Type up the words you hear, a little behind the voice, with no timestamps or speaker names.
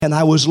And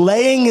I was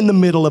laying in the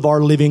middle of our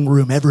living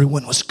room.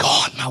 Everyone was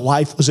gone. My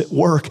wife was at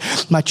work.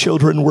 My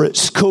children were at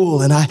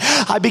school. And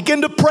I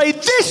began to pray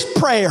this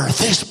prayer,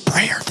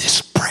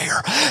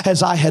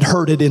 as I had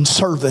heard it in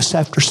service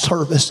after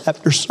service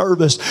after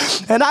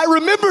service. And I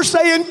remember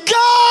saying,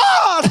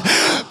 God,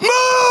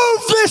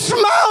 move this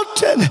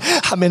mountain.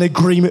 I'm in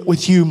agreement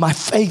with you. My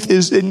faith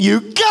is in you.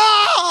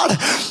 God,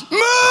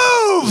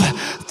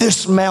 move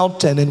this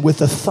mountain. And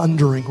with a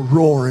thundering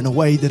roar in a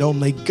way that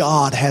only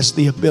God has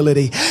the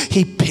ability,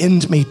 he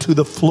pinned me to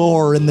the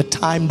floor in the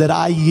time that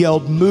I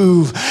yelled,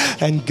 move.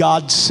 And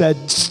God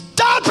said,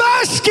 stop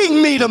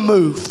asking me to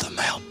move the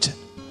mountain.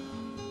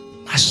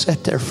 I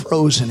sat there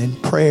frozen in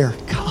prayer.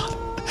 God,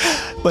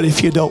 but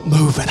if you don't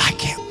move it, I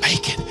can't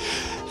make it.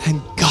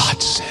 And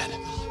God said,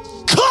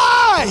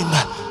 climb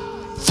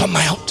the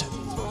mountain.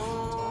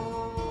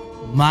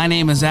 My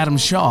name is Adam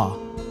Shaw,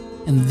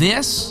 and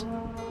this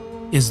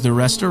is The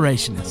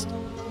Restorationist.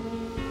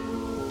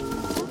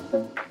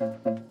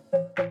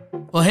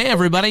 Well, hey,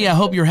 everybody. I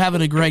hope you're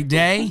having a great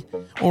day.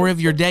 Or if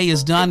your day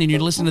is done and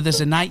you're listening to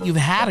this at night, you've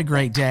had a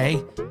great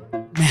day.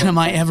 Man, am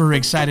I ever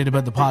excited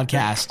about the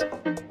podcast.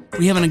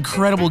 We have an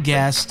incredible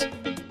guest.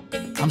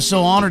 I'm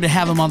so honored to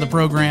have him on the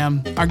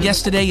program. Our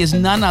guest today is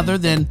none other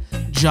than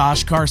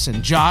Josh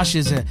Carson. Josh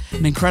is an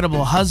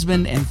incredible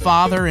husband and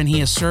father, and he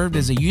has served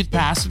as a youth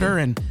pastor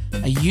and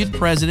a youth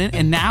president,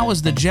 and now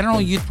is the general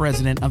youth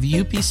president of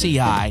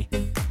UPCI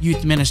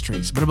Youth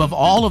Ministries. But above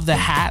all of the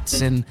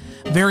hats and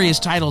various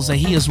titles that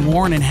he has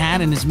worn and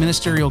had in his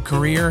ministerial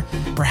career,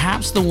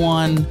 perhaps the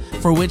one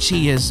for which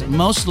he is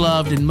most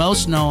loved and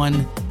most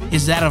known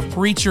is that of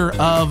preacher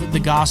of the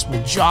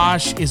gospel.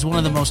 Josh is one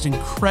of the most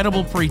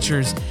incredible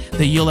preachers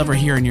that you'll ever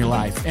hear in your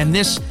life. And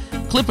this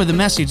clip of the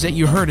message that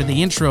you heard at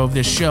the intro of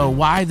this show,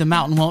 Why the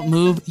Mountain Won't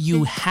Move,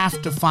 you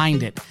have to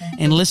find it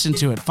and listen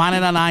to it. Find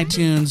it on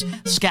iTunes,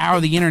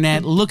 scour the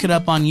internet, look it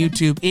up on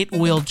YouTube. It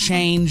will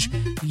change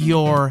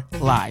your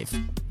life.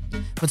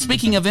 But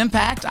speaking of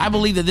impact, I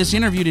believe that this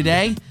interview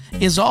today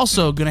is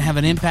also going to have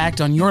an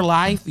impact on your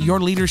life, your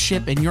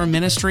leadership, and your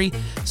ministry.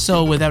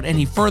 So without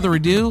any further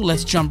ado,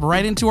 let's jump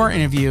right into our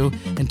interview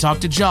and talk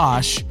to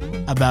Josh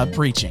about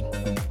preaching.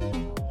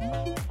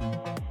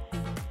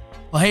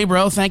 Well, hey,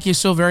 bro, thank you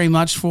so very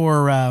much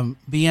for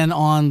being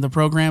on the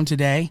program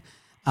today.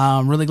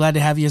 Really glad to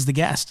have you as the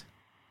guest.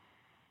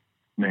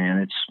 Man,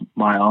 it's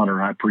my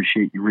honor. I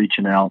appreciate you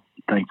reaching out.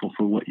 Thankful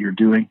for what you're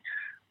doing.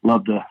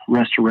 Love the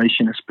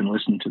Restorationist. Been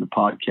listening to the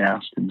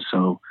podcast, and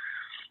so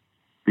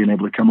being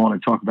able to come on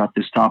and talk about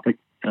this topic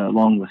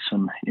along with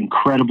some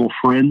incredible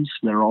friends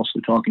that are also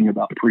talking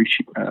about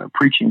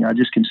preaching, I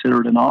just consider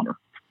it an honor.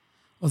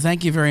 Well,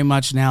 thank you very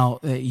much. Now,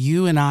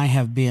 you and I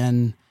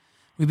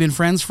we've been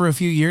friends for a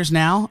few years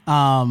now.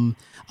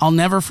 I'll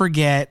never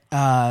forget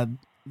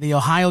the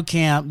Ohio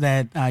camp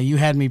that you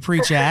had me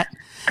preach at,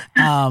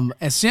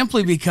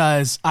 simply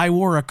because I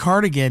wore a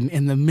cardigan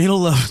in the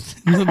middle of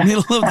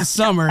the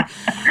summer,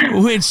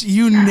 which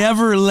you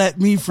never let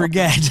me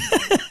forget.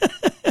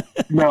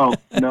 No.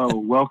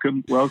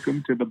 Welcome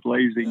to the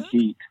blazing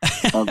heat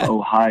of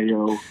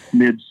Ohio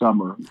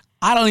midsummer.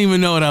 I don't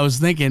even know what I was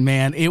thinking,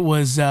 man. It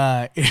was.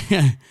 Well,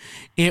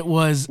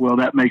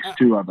 that makes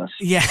two of us.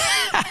 Yeah.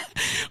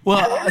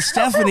 Well,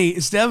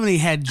 Stephanie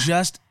had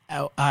just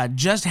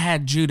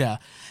had Judah,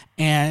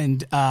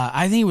 and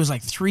I think he was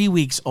like 3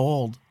 weeks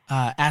old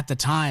at the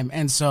time,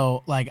 and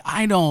so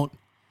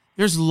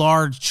there's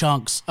large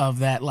chunks of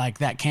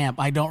that camp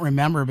I don't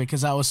remember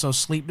because I was so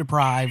sleep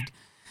deprived,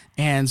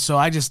 and so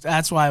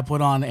that's why I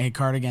put on a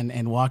cardigan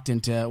and walked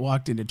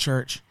into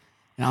church,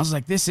 and I was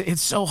like,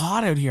 it's so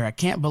hot out here, I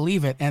can't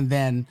believe it, and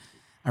then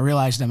I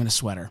realized I'm in a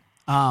sweater.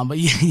 But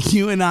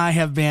you and I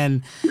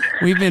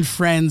we've been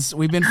friends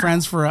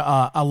for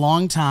a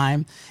long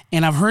time,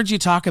 and I've heard you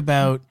talk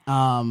about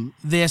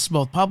this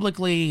both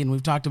publicly, and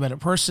we've talked about it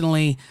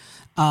personally,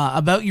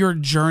 about your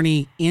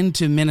journey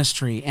into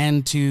ministry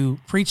and to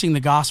preaching the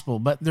gospel.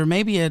 But there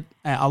may be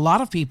a lot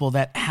of people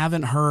that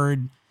haven't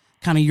heard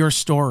kind of your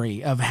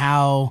story of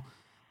how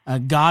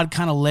God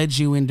kind of led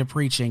you into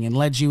preaching and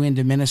led you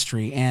into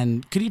ministry.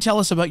 And could you tell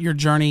us about your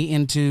journey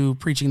into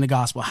preaching the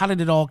gospel? How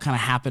did it all kind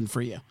of happen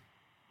for you?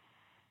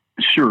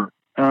 Sure.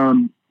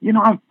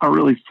 I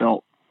really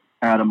felt,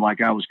 Adam,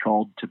 like I was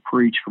called to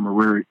preach from a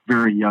very,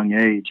 very young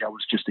age. I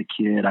was just a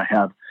kid. I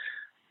have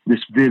this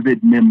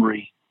vivid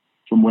memory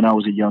from when I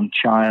was a young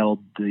child.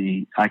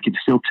 I can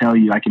still tell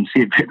you, I can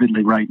see it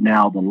vividly right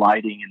now, the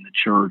lighting in the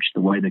church,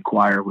 the way the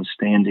choir was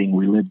standing.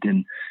 We lived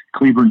in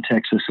Cleveland,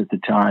 Texas at the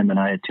time, and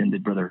I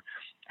attended Brother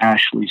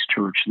Ashley's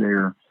church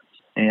there.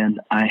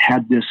 And I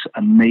had this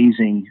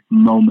amazing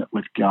moment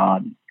with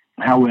God.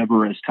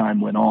 However, as time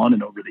went on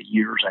and over the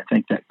years, I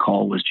think that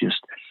call was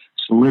just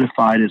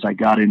solidified as I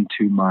got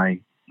into my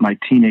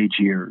teenage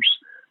years.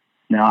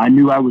 Now, I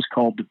knew I was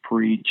called to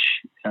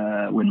preach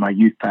when my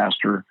youth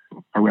pastor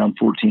around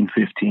 14,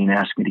 15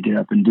 asked me to get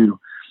up and do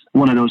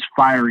one of those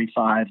fiery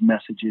 5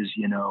 messages,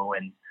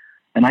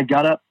 and I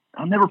got up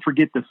I'll never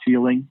forget the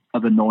feeling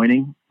of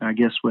anointing. I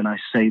guess when I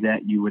say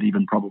that, you would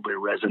even probably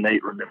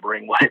resonate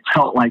remembering what it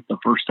felt like the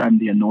first time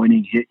the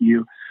anointing hit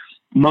you.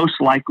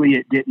 Most likely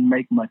it didn't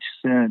make much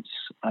sense.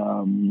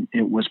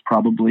 It was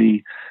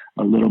probably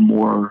a little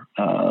more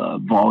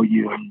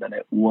volume than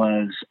it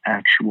was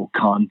actual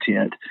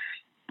content,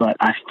 but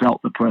I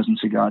felt the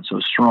presence of God so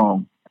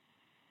strong.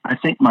 I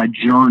think my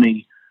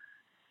journey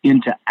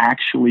into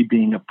actually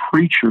being a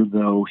preacher,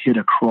 though, hit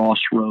a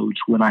crossroads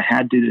when I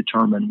had to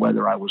determine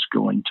whether I was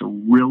going to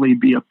really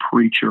be a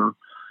preacher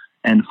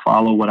and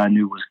follow what I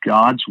knew was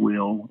God's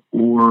will,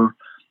 or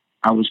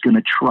I was going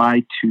to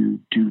try to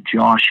do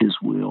Josh's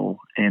will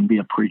and be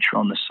a preacher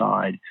on the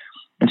side.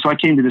 And so I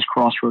came to this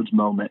crossroads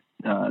moment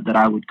that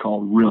I would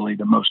call really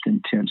the most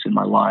intense in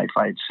my life.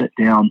 I had sat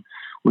down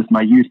with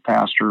my youth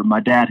pastor. My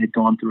dad had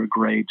gone through a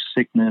grave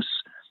sickness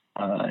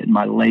in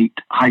my late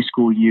high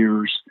school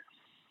years.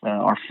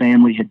 Our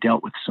family had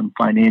dealt with some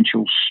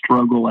financial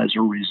struggle as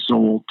a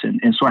result.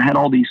 And so I had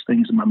all these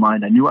things in my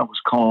mind. I knew I was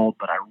called,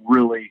 but I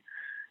really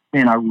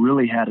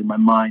had in my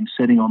mind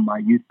sitting on my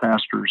youth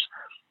pastor's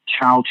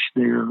couch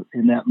there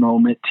in that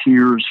moment,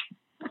 tears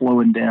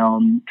flowing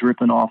down,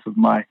 dripping off of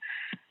my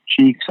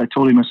cheeks. I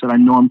told him, I said, I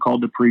know I'm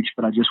called to preach,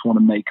 but I just want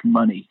to make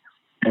money.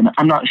 And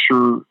I'm not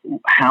sure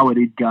how it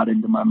had got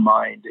into my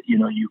mind that,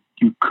 you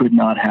could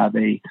not have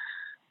a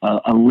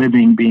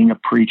living being a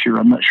preacher.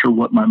 I'm not sure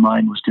what my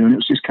mind was doing. It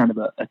was just kind of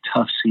a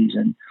tough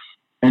season.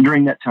 And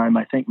during that time,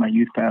 I think my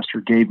youth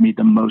pastor gave me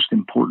the most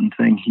important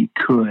thing he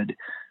could.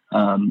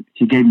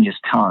 He gave me his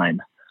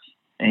time.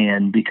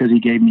 And because he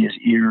gave me his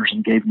ears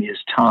and gave me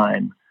his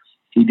time,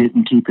 he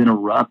didn't keep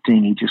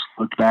interrupting. He just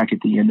looked back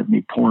at the end of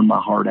me pouring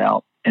my heart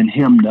out, and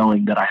him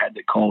knowing that I had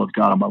the call of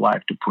God on my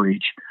life to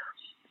preach.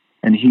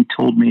 And he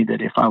told me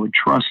that if I would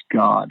trust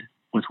God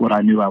with what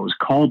I knew I was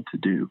called to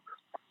do,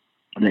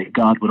 that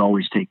God would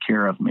always take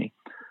care of me.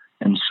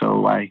 And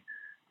so I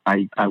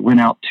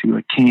went out to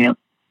a camp.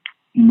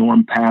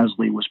 Norm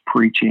Pasley was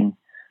preaching.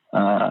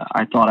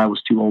 I thought I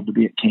was too old to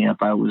be at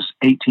camp. I was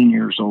 18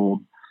 years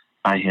old.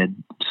 I had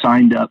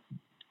signed up.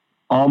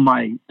 All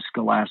my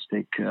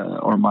scholastic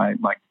or my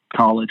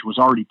college was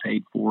already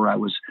paid for. I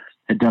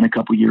had done a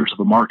couple years of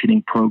a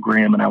marketing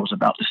program, and I was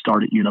about to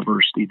start at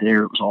university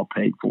there. It was all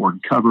paid for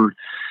and covered.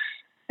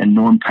 And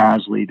Norm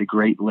Pasley, the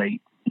great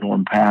late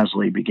Norm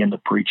Pasley, began to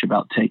preach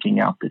about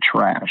taking out the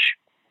trash.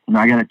 And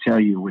I got to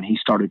tell you, when he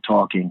started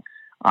talking,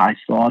 I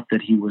thought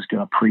that he was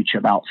going to preach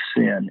about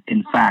sin.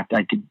 In fact,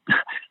 I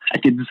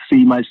could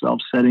see myself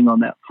sitting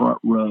on that front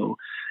row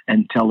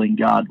and telling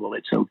God, well,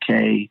 it's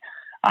okay.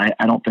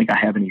 I don't think I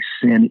have any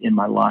sin in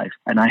my life.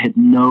 And I had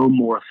no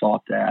more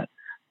thought that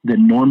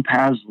than Norm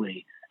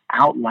Pasley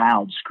out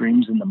loud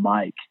screams in the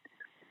mic,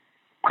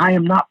 I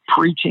am not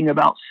preaching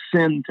about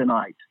sin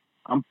tonight.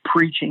 I'm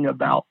preaching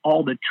about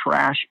all the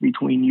trash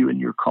between you and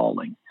your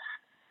calling.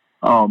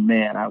 Oh,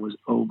 man, I was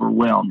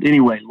overwhelmed.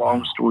 Anyway,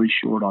 long story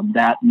short, on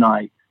that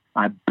night,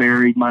 I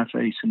buried my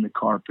face in the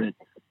carpet.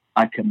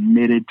 I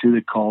committed to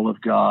the call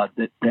of God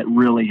that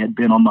really had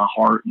been on my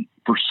heart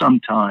for some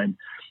time,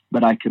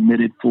 but I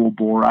committed full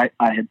bore. I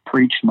had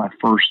preached my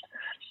first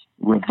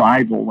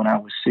revival when I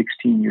was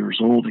 16 years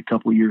old, a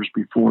couple years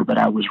before, but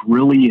I was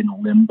really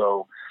in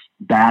limbo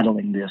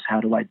battling this. How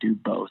do I do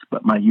both?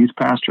 But my youth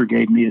pastor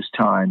gave me his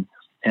time,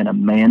 and a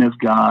man of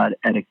God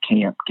at a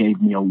camp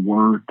gave me a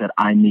word that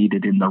I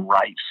needed in the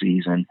right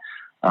season.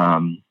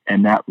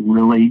 And that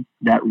really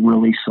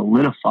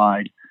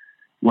solidified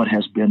what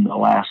has been the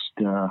last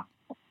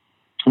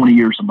 20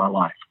 years of my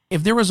life.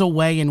 If there was a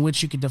way in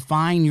which you could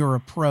define your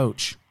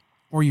approach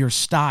or your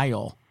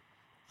style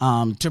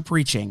to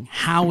preaching,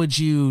 how would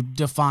you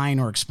define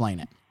or explain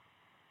it?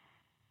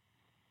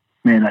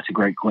 Man, that's a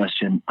great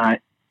question.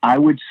 I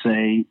would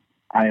say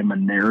I am a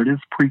narrative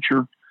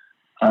preacher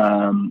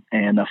and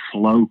a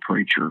flow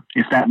preacher,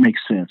 if that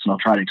makes sense. And I'll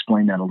try to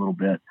explain that a little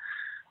bit.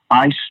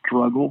 I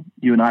struggle.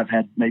 You and I have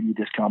had maybe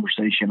this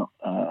conversation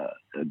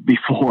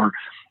before.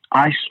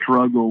 I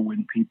struggle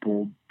when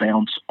people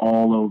bounce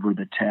all over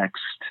the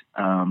text,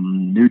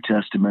 New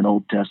Testament,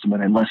 Old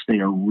Testament, unless they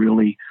are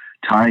really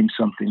tying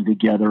something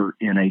together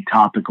in a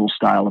topical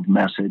style of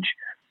message.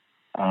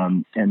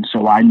 And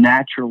so I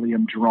naturally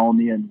am drawn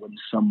in when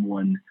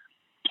someone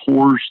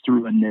pours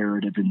through a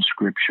narrative in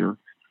Scripture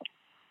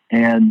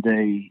and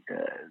they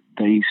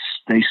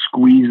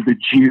squeeze the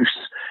juice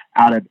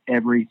out of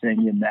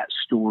everything in that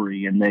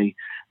story, and they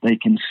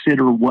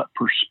consider what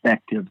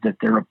perspective that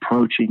they're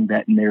approaching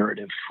that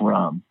narrative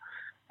from.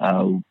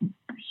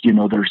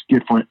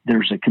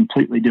 There's a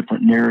completely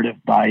different narrative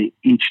by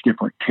each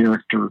different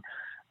character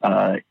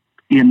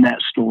in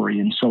that story.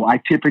 And so I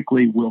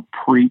typically will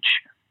preach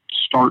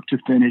start to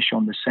finish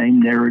on the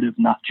same narrative,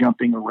 not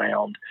jumping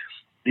around.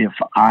 If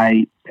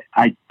I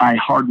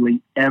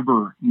hardly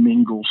ever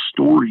mingle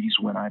stories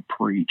when I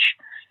preach,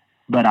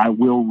 but I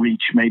will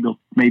reach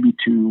maybe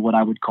to what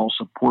I would call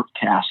support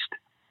cast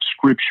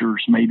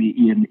scriptures, maybe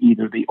in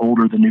either the Old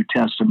or the New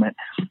Testament,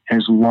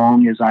 as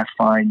long as I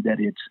find that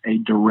it's a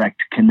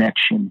direct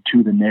connection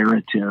to the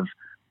narrative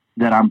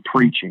that I'm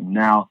preaching.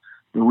 Now,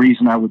 the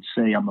reason I would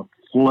say I'm a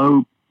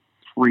flow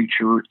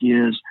preacher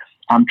is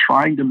I'm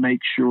trying to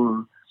make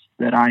sure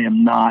that I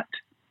am not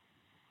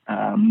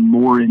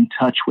more in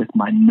touch with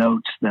my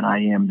notes than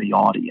I am the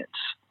audience.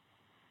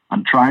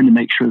 I'm trying to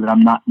make sure that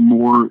I'm not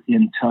more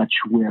in touch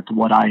with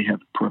what I have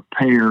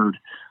prepared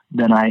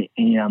than I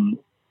am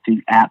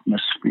the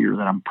atmosphere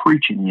that I'm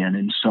preaching in.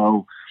 And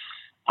so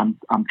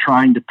I'm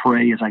trying to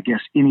pray, as I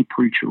guess any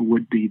preacher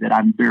would be, that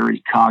I'm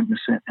very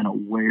cognizant and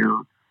aware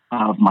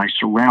of my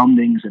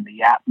surroundings and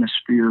the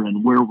atmosphere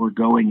and where we're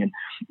going. And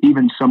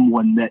even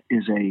someone that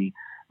is a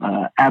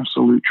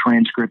absolute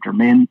transcript or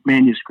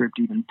manuscript,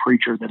 even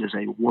preacher that is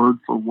a word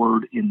for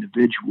word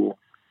individual,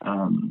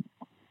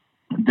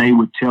 they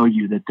would tell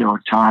you that there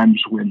are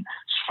times when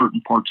certain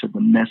parts of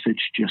the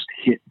message just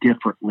hit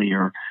differently,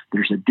 or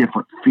there's a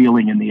different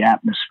feeling in the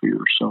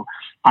atmosphere. So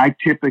I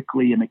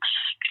typically am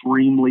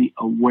extremely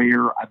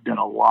aware. I've done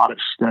a lot of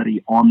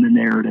study on the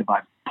narrative.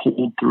 I've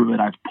pulled through it.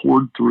 I've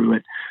poured through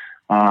it.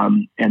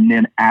 And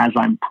then as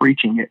I'm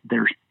preaching it,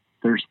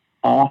 there's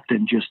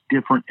often just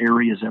different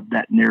areas of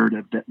that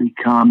narrative that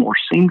become or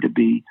seem to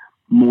be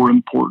more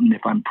important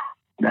if I'm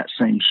that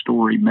same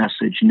story,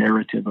 message,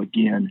 narrative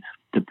again,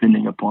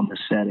 depending upon the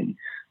setting.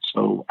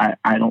 So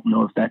I don't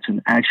know if that's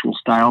an actual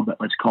style, but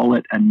let's call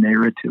it a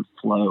narrative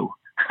flow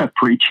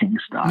preaching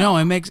style. No,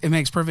 it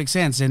makes perfect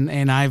sense.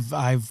 And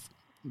I've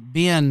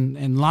been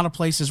in a lot of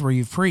places where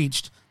you've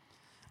preached.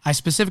 I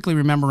specifically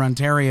remember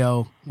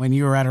Ontario when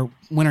you were at a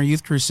Winter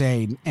Youth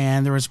Crusade,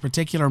 and there was a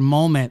particular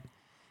moment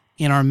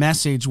in our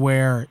message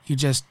where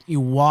you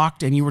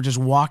walked and you were just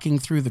walking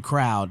through the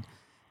crowd,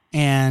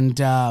 and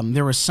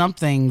there was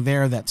something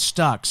there that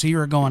stuck. So you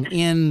were going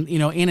in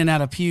and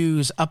out of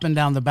pews, up and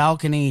down the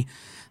balcony,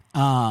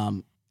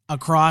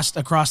 across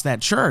that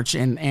church,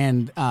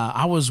 and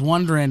I was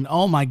wondering,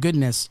 oh my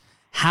goodness,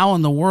 how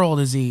in the world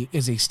is he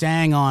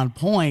staying on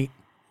point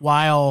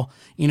while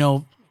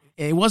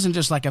it wasn't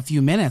just like a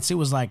few minutes, it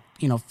was like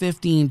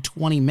 15,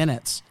 20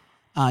 minutes.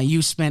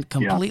 You spent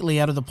completely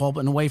out of the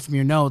pulpit and away from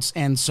your notes.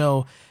 And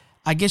so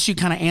I guess you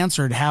kind of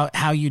answered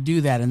how you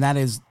do that. And that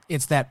is,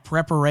 it's that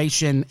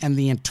preparation and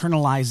the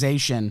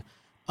internalization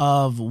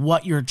of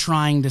what you're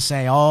trying to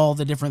say, all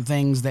the different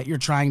things that you're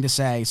trying to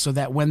say, so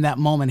that when that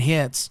moment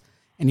hits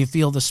and you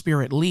feel the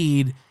Spirit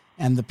lead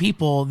and the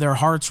people, their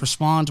hearts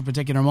respond to a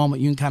particular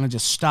moment, you can kind of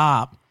just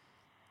stop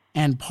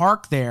and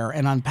park there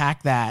and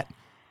unpack that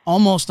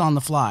almost on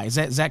the fly. Is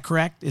that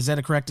correct? Is that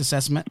a correct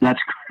assessment? That's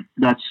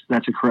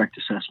a correct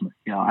assessment.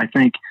 Yeah, I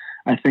think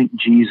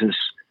Jesus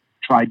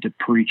tried to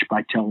preach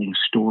by telling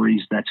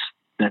stories. That's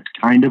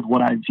kind of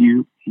what I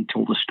view. He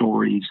told a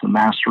story. He's the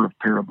master of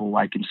parable.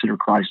 I consider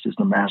Christ as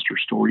the master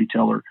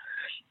storyteller.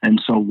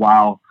 And so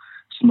while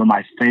some of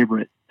my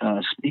favorite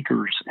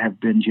speakers have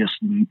been just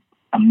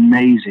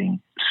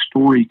amazing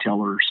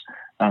storytellers,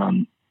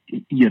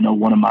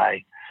 one of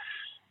my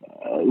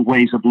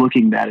ways of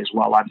looking at that is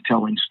while I'm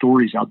telling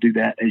stories, I'll do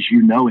that, as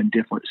you know, in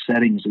different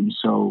settings. And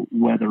so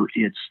whether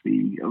it's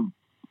the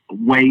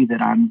way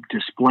that I'm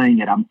displaying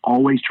it, I'm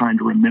always trying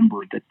to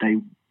remember that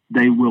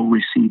they will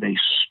receive a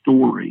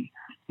story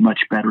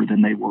much better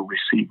than they will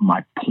receive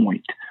my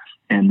point.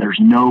 And there's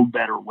no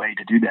better way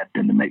to do that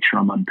than to make sure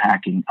I'm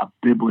unpacking a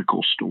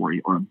biblical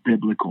story or a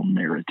biblical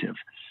narrative.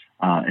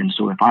 And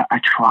so if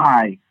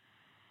I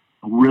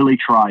really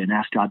try and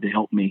ask God to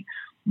help me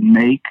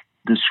make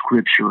the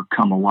scripture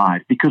come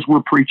alive, because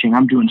we're preaching.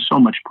 I'm doing so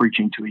much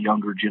preaching to a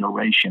younger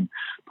generation.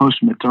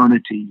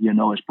 Post-modernity,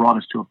 has brought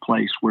us to a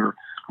place where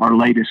our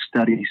latest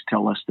studies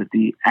tell us that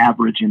the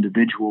average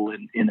individual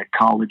in a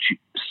college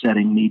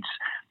setting needs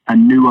a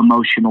new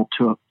emotional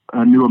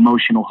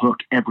hook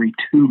every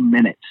 2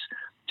 minutes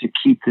to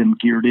keep them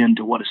geared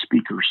into what a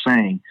speaker is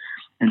saying.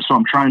 And so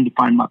I'm trying to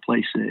find my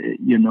place.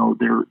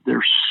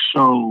 They're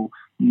so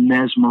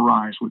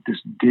mesmerized with this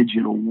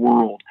digital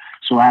world.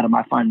 So Adam,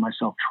 I find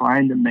myself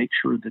trying to make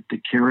sure that the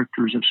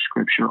characters of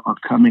Scripture are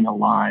coming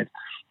alive,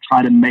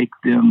 try to make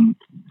them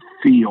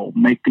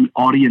make the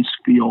audience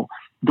feel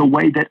the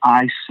way that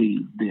I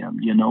see them.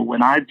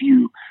 When I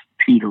view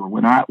Peter,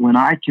 when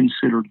I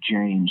consider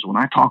James, when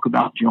I talk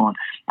about John,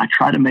 I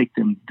try to make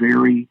them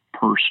very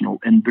personal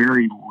and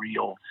very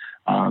real,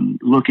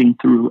 looking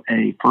through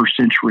a first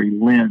century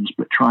lens,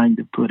 but trying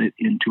to put it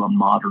into a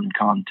modern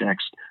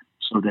context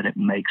so that it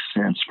makes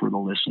sense for the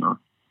listener.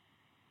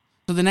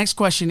 So the next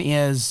question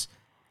is,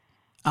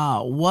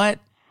 what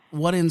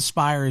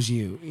inspires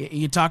you?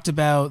 You talked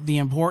about the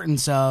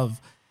importance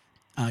of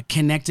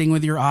connecting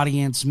with your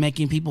audience,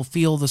 making people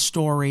feel the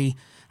story,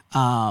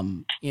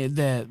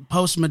 the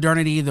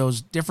post-modernity,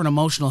 those different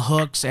emotional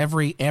hooks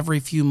every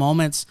few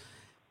moments.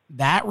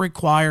 That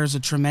requires a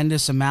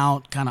tremendous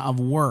amount kind of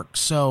work.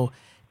 So,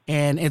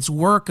 and it's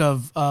work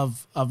of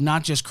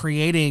not just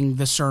creating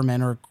the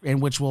sermon, in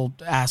which we'll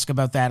ask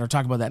about that or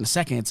talk about that in a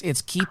second.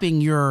 It's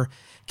keeping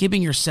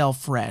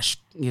yourself fresh,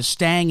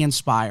 staying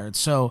inspired.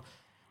 So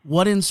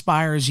what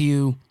inspires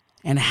you,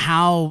 and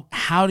how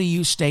do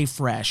you stay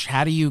fresh?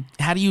 How do you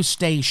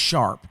stay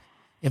sharp?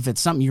 If it's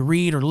something you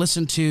read or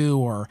listen to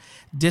or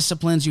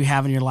disciplines you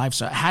have in your life.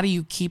 So how do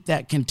you keep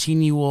that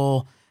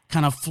continual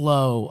kind of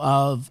flow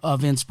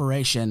of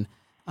inspiration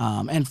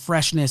and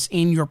freshness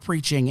in your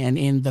preaching and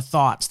in the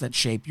thoughts that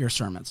shape your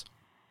sermons?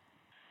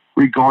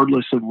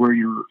 Regardless of where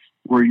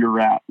you're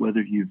at,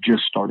 whether you've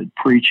just started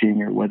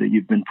preaching or whether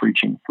you've been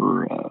preaching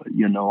for,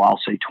 I'll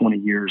say 20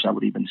 years, I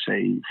would even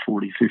say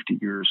 40, 50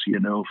 years,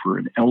 for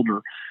an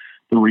elder,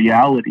 the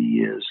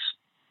reality is,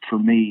 for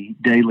me,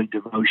 daily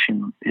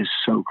devotion is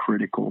so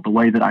critical. The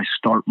way that I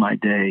start my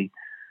day,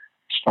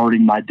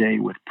 starting my day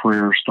with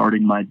prayer,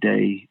 starting my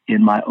day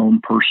in my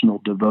own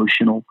personal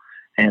devotional,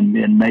 and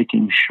then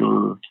making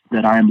sure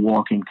that I am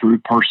walking through.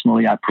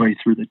 Personally, I pray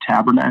through the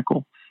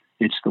tabernacle.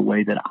 It's the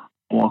way that I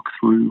walk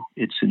through.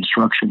 It's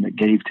instruction that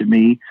gave to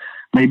me.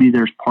 Maybe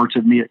there's parts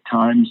of me at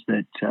times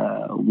that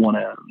want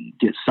to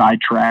get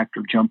sidetracked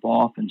or jump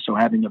off, and so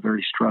having a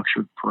very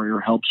structured prayer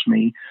helps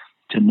me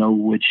to know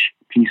which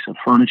piece of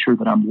furniture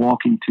that I'm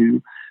walking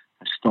to.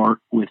 I start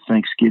with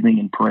thanksgiving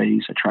and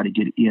praise. I try to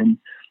get in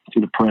to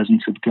the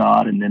presence of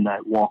God, and then I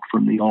walk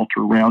from the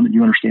altar around, and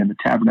you understand the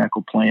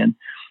tabernacle plan.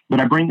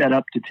 But I bring that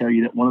up to tell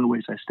you that one of the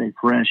ways I stay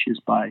fresh is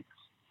by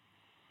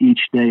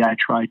each day I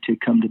try to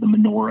come to the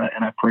menorah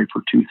and I pray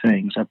for two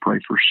things. I pray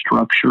for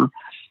structure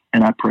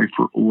and I pray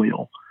for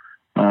oil.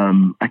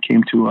 I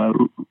came to a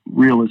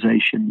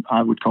realization,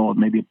 I would call it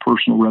maybe a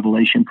personal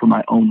revelation for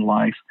my own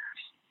life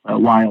a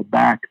while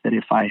back, that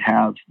if I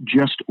have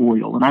just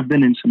oil, and I've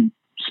been in some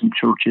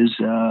churches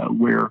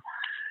where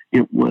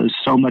it was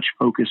so much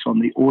focus on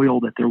the oil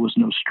that there was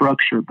no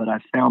structure, but I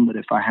found that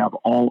if I have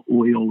all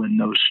oil and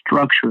no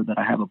structure, that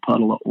I have a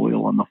puddle of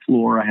oil on the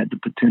floor. I had the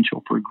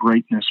potential for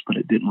greatness, but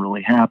it didn't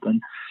really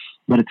happen.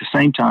 But at the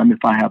same time,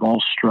 if I have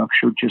all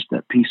structure, just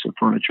that piece of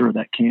furniture,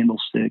 that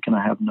candlestick, and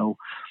I have no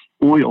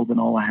oil, then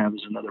all I have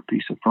is another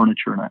piece of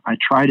furniture. And I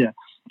try to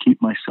keep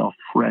myself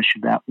fresh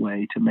that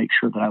way to make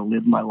sure that I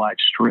live my life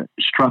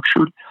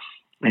structured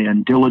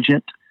and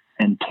diligent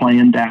and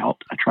planned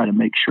out. I try to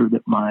make sure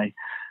that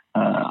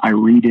I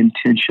read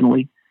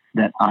intentionally,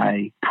 that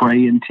I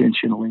pray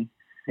intentionally,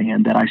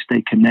 and that I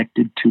stay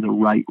connected to the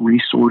right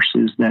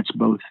resources. That's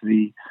both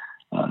the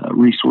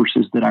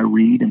resources that I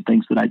read and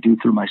things that I do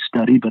through my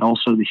study, but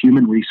also the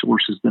human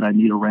resources that I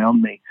need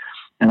around me.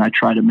 And I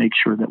try to make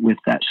sure that with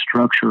that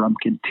structure, I'm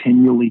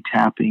continually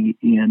tapping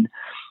in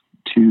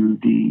to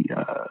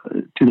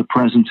the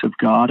presence of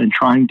God and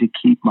trying to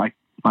keep my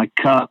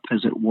cup,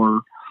 as it were,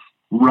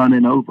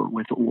 running over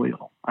with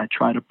oil. I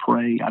try to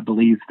pray. I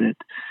believe that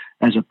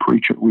as a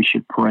preacher, we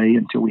should pray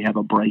until we have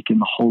a break in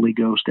the Holy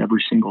Ghost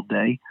every single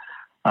day.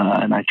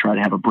 And I try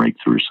to have a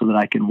breakthrough so that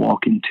I can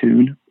walk in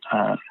tune.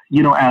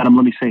 Adam,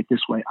 let me say it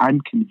this way.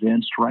 I'm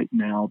convinced right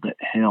now that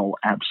hell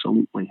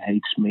absolutely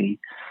hates me.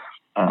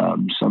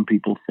 Some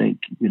people think,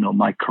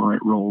 my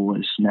current role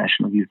as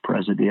National Youth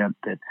President,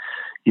 that,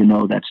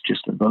 that's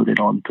just a voted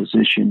on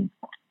position.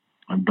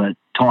 But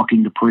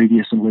talking to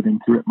previous and living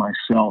through it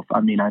myself,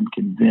 I'm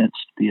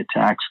convinced the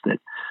attacks that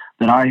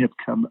I have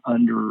come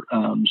under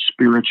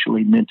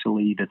spiritually,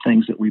 mentally, the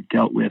things that we've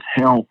dealt with,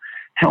 hell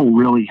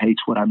really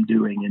hates what I'm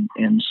doing.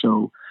 And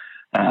so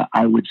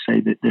I would say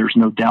that there's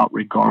no doubt,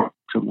 regardless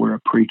of where a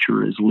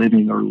preacher is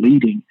living or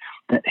leading,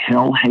 that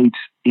hell hates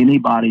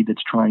anybody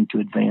that's trying to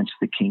advance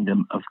the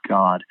kingdom of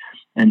God.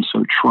 And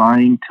so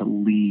trying to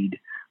lead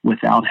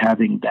without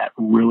having that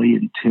really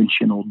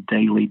intentional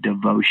daily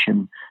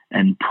devotion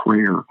and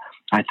prayer,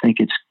 I think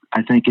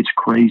it's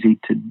crazy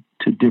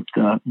to dip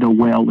the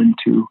well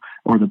into,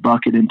 or the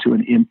bucket into,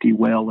 an empty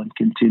well and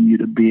continue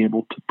to be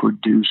able to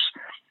produce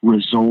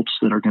results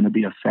that are going to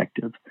be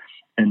effective.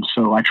 And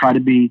so I try to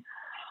be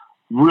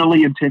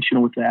really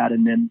intentional with that.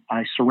 And then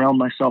I surround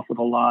myself with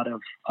a lot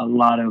of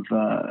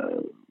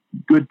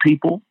good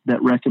people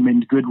that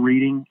recommend good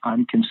reading.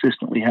 I'm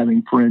consistently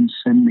having friends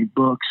send me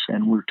books,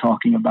 and we're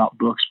talking about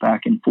books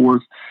back and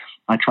forth.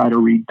 I try to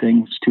read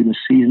things to the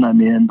season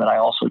I'm in, but I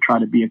also try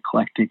to be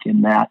eclectic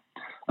in that.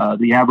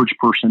 The average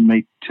person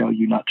may tell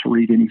you not to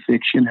read any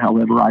fiction.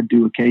 However, I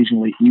do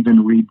occasionally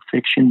even read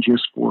fiction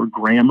just for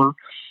grammar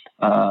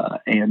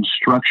and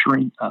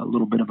structuring, a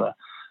little bit of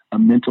a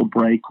mental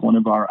break.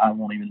 I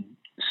won't even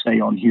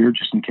say on here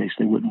just in case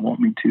they wouldn't want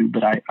me to,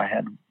 but I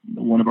had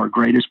one of our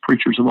greatest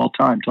preachers of all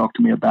time talk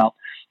to me about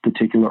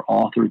particular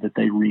author that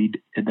they read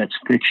that's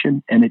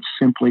fiction, and it's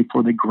simply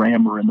for the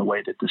grammar and the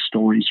way that the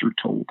stories are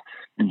told.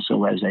 And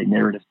so as a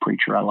narrative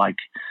preacher, I like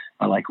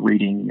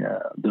reading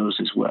those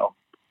as well.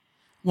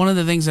 One of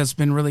the things that's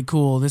been really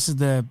cool, this is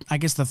the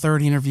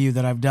third interview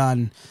that I've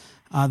done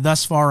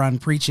thus far on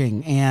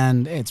preaching,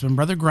 and it's been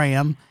Brother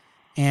Graham,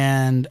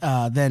 and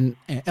then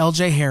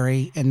LJ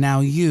Harry, and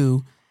now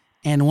you.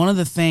 And one of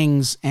the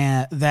things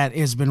that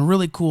has been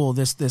really cool,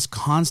 this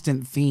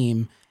constant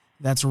theme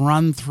that's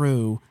run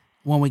through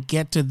when we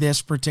get to this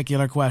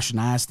particular question,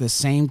 I ask this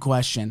same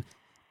question,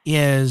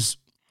 is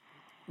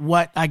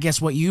what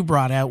you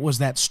brought out was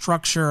that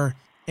structure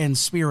and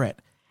spirit,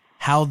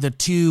 how the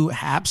two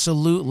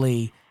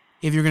absolutely,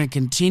 if you're going to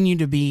continue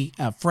to be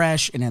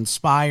fresh and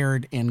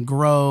inspired and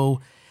grow,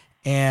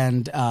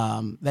 and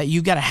that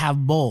you got to have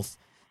both.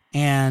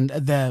 And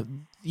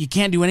you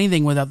can't do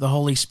anything without the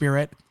Holy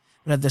Spirit.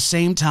 But at the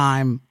same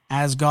time,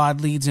 as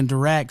God leads and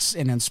directs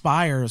and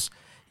inspires,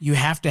 you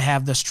have to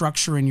have the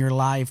structure in your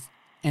life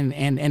and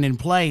in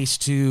place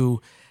to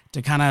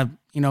kind of,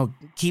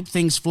 keep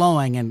things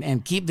flowing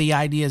and keep the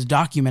ideas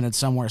documented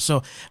somewhere.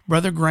 So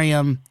Brother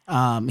Graham,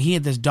 he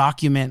had this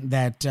document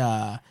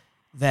that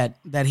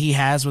he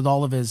has with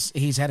all of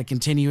he's had a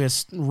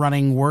continuous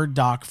running Word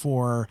doc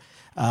for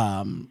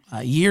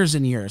years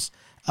and years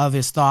of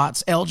his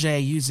thoughts.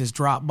 LJ uses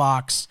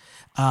Dropbox.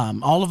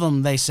 All of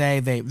them, they say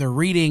they're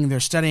reading, they're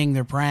studying,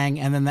 they're praying,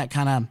 and then that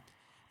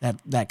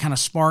kind of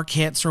spark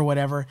hits or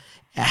whatever.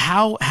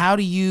 How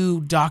do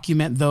you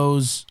document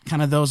those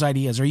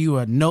ideas? Are you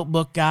a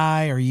notebook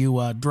guy? Are you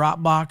a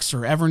Dropbox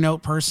or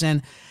Evernote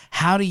person?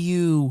 How do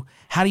you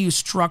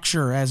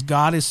structure as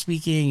God is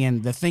speaking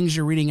and the things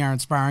you're reading are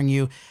inspiring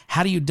you?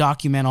 How do you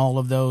document all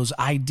of those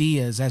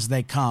ideas as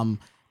they come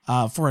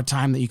for a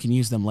time that you can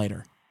use them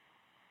later?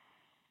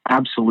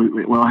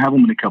 Absolutely. Well, I have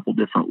them in a couple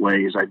different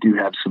ways. I do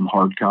have some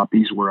hard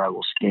copies where I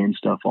will scan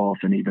stuff off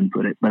and even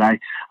put it, but I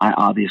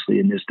obviously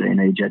in this day and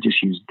age, I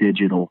just use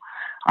digital.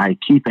 I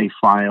keep a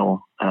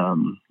file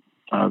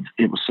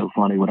it was so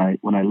funny when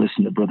I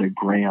listened to Brother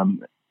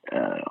Graham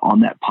on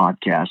that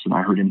podcast and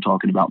I heard him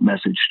talking about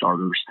message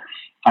starters.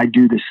 I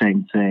do the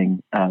same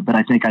thing, but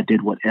I think I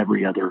did what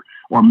every other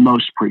or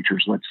most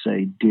preachers, let's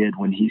say, did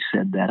when he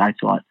said that. I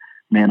thought,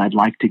 man, I'd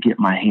like to get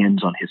my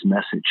hands on his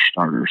message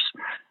starters.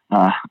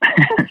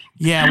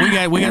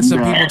 Yeah, we got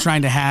some people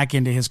trying to hack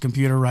into his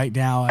computer right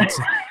now. It's,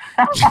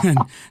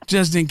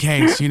 just in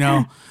case,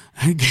 in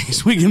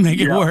case we can make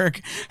it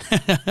work.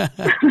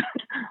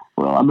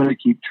 Well, I'm going to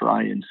keep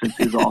trying since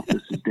his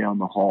office is down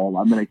the hall.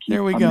 I'm going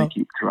to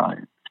keep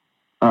trying.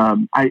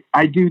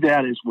 I do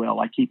that as well.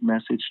 I keep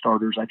message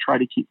starters. I try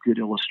to keep good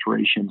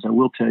illustrations. I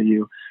will tell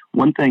you,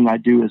 one thing I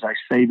do is I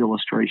save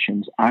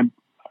illustrations.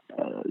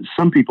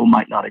 Some people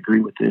might not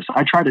agree with this.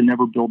 I try to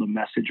never build a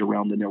message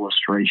around an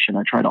illustration.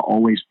 I try to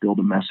always build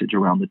a message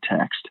around the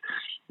text.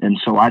 And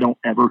so I don't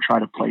ever try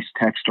to place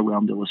text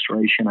around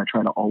illustration. I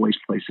try to always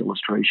place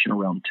illustration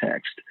around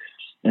text.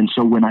 And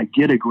so when I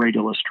get a great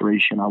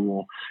illustration, I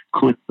will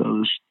clip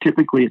those.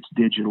 Typically it's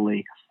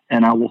digitally,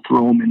 and I will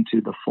throw them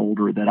into the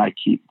folder that I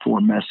keep for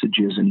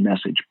messages and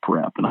message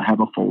prep. And I have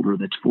a folder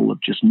that's full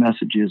of just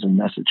messages and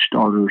message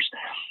starters.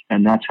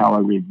 And that's how I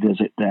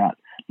revisit that.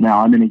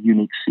 Now, I'm in a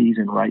unique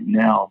season right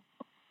now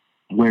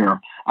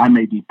where I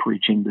may be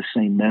preaching the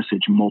same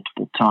message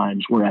multiple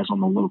times, whereas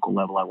on the local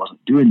level, I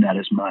wasn't doing that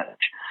as much.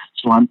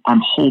 So I'm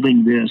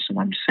holding this and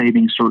I'm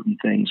saving certain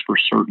things for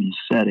certain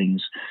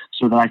settings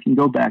so that I can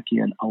go back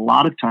in. A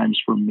lot of times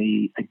for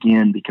me,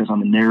 again, because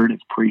I'm a narrative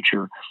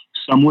preacher,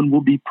 someone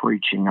will be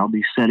preaching. I'll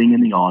be sitting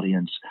in the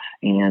audience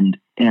and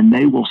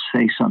they will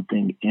say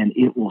something and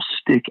it will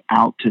stick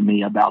out to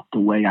me about the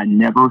way I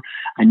never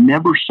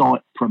saw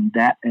it from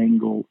that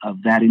angle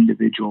of that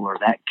individual or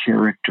that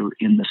character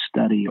in the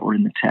study or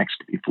in the text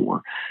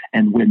before.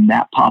 And when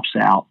that pops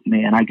out,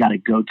 man, I got to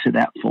go to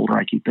that folder.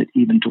 I keep it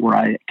even to where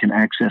I can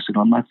access it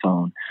on my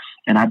phone.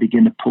 And I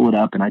begin to pull it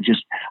up and I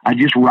just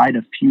write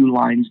a few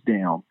lines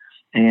down.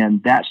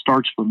 And that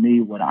starts for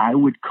me what I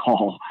would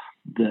call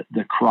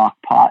the crock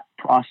pot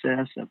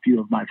process. A few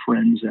of my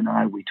friends and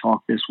I, we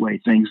talk this way.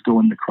 Things go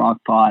in the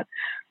crock pot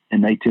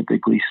and they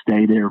typically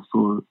stay there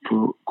for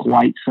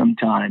quite some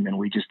time. And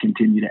we just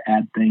continue to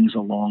add things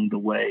along the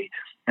way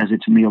as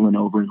it's mealing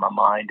over in my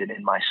mind and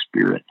in my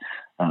spirit.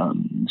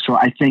 So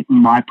I think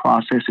my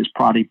process is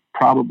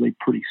probably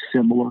pretty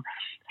similar.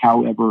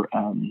 However,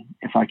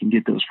 if I can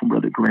get those from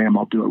Brother Graham,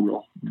 I'll do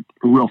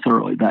a real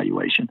thorough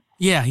evaluation.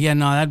 Yeah,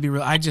 no, that'd be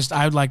real. I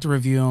would like to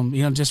review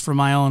them, just for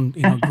my own,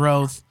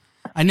 growth.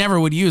 I never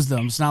would use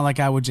them. It's not like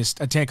I would just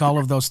take all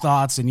of those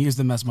thoughts and use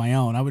them as my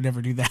own. I would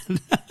never do that.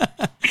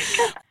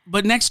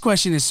 But next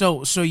question is,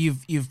 so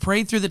you've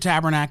prayed through the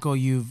tabernacle,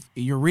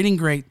 you're reading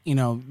great,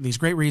 these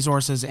great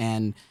resources,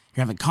 and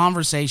you're having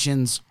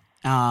conversations.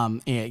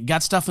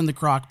 Got stuff in the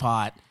crock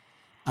pot.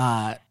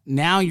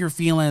 Now you're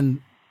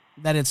feeling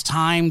that it's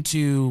time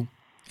to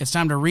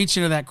reach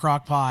into that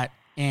crock pot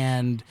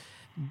and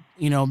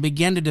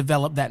begin to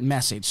develop that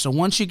message. So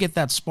once you get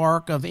that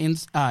spark of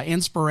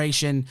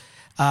inspiration,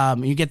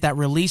 you get that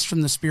release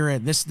from the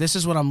Spirit. This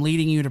is what I'm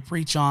leading you to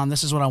preach on.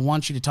 This is what I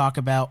want you to talk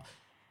about.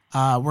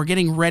 We're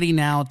getting ready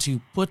now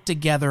to put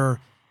together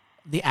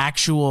the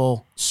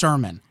actual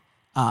sermon.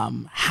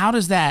 How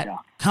does that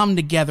come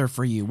together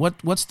for you?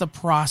 What's the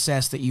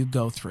process that you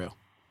go through?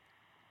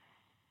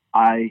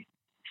 I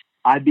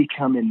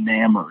become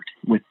enamored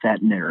with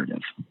that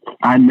narrative.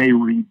 I may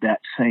read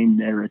that same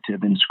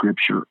narrative in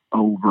Scripture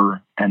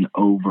over and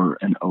over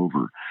and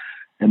over.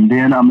 And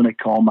then I'm going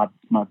to call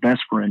my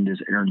best friend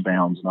is Aaron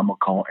Bounds, and I'm going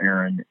to call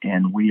Aaron,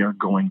 and we are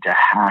going to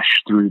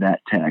hash through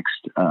that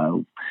text.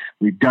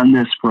 We've done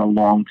this for a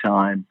long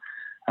time.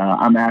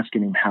 I'm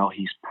asking him how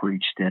he's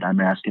preached it. I'm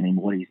asking him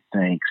what he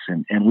thinks.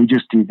 And we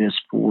just do this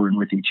for and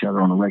with each other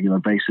on a regular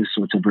basis,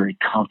 so it's a very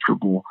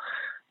comfortable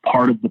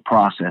part of the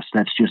process.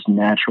 That's just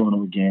natural and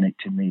organic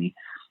to me.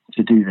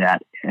 do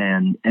that.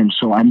 And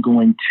so I'm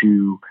going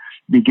to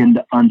begin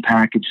to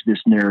unpackage this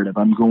narrative.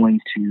 I'm going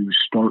to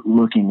start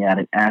looking at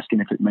it, asking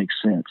if it makes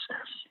sense.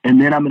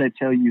 And then I'm going to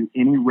tell you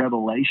any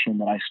revelation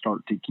that I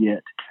start to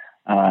get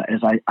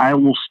as I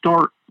will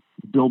start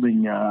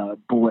building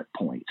bullet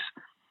points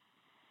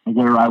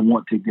where I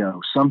want to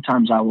go.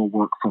 Sometimes I will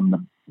work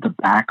from the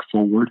back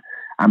forward.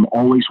 I'm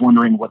always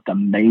wondering what the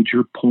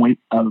major point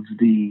of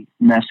the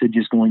message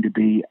is going to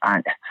be.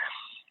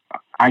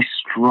 I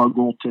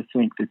struggle to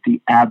think that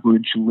the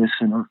average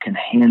listener can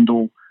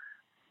handle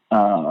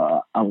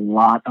a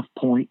lot of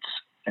points,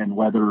 and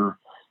whether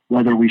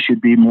we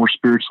should be more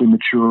spiritually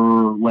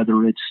mature, or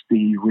whether it's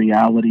the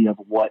reality of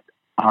what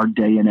our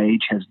day and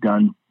age has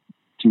done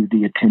to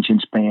the attention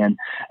span.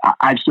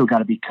 I've still got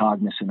to be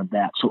cognizant of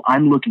that. So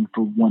I'm looking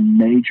for one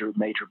major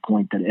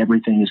point that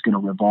everything is going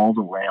to revolve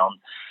around,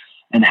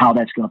 and how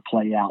that's going to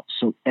play out.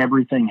 So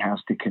everything has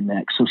to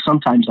connect. So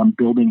sometimes I'm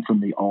building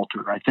from the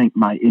altar. I think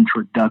my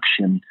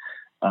introduction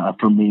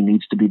for me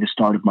needs to be the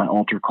start of my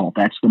altar call.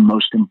 That's the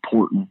most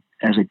important.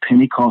 As a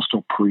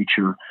Pentecostal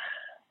preacher,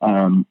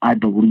 I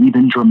believe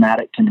in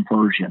dramatic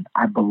conversion.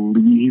 I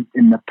believe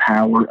in the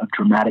power of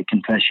dramatic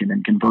confession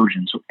and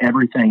conversion. So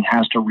everything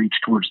has to reach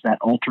towards that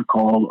altar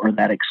call, or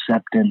that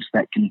acceptance,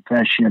 that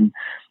confession,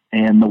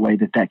 and the way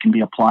that can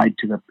be applied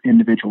to the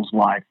individual's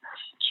life.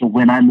 So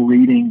when I'm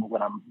reading,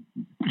 when I'm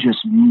just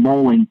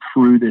mulling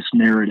through this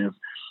narrative,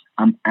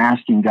 I'm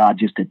asking God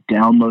just to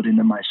download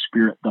into my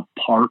spirit the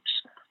parts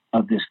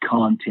of this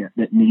content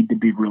that need to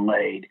be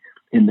relayed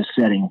in the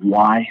setting.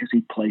 Why has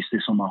he placed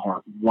this on my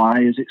heart?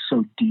 Why is it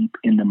so deep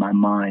into my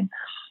mind?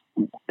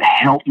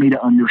 Help me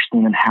to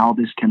understand how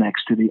this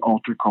connects to the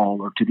altar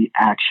call or to the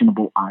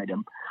actionable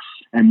item.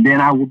 And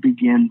then I will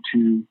begin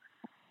to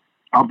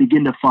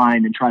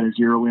find and try to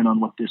zero in on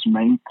what this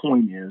main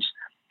point is.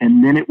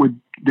 And then it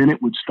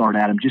would start,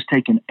 Adam, just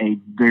taking a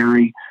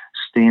very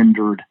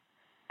standard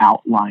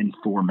outline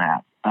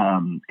format.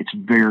 It's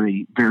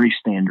very, very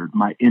standard.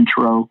 My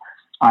intro,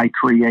 I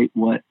create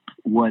what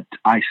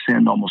I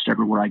send almost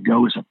everywhere I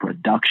go is a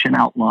production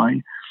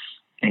outline.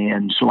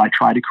 And so I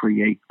try to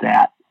create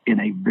that in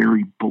a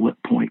very bullet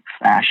point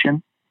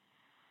fashion.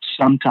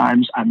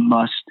 Sometimes I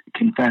must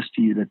confess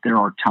to you that there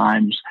are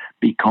times,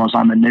 because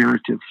I'm a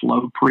narrative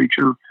flow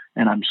preacher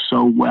and I'm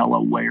so well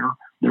aware,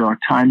 there are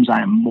times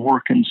I am more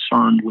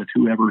concerned with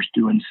whoever's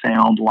doing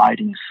sound,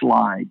 lighting,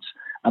 slides,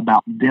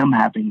 about them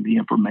having the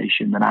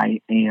information than I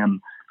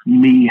am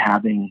me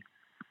having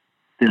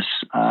this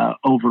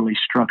overly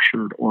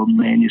structured or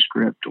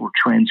manuscript or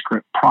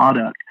transcript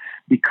product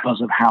because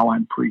of how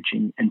I'm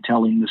preaching and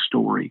telling the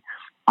story.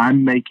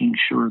 I'm making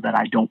sure that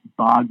I don't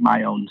bog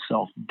my own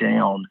self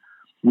down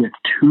with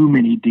too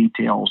many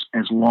details,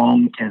 as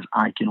long as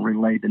I can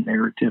relay the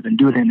narrative and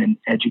do it in an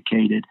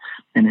educated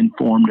and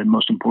informed, and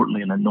most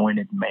importantly, an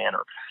anointed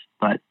manner.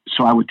 But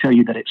so I would tell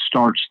you that it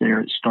starts there.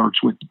 It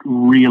starts with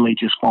really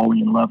just falling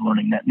in love,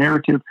 learning that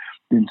narrative.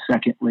 Then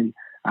secondly,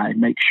 I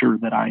make sure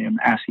that I am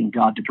asking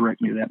God to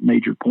direct me to that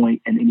major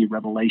point and any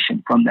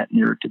revelation from that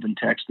narrative and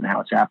text and how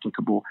it's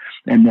applicable.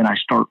 And then I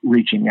start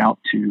reaching out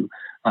to,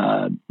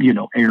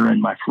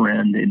 Aaron, my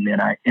friend, and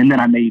then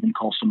I may even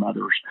call some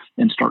others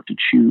and start to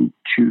chew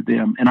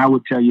them. And I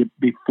would tell you,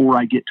 before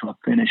I get to a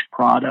finished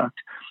product,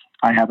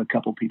 I have a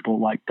couple people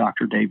like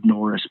Dr. Dave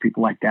Norris,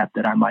 people like that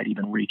I might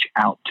even reach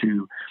out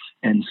to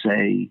and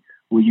say,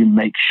 will you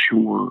make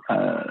sure,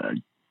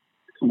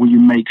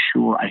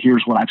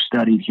 here's what I've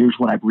studied, here's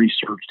what I've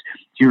researched,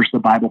 here's the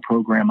Bible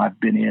program I've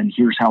been in,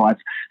 here's how I've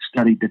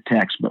studied the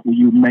text, but will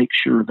you make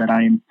sure that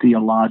I am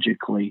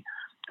theologically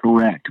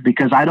correct?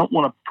 Because I don't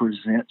want to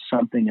present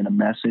something in a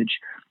message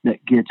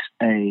that gets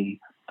a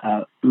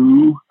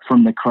ooh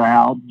from the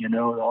crowd,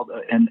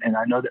 and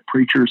I know that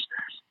preachers,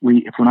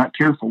 if we're not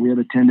careful, we have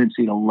a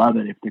tendency to love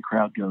it if the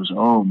crowd goes,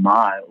 oh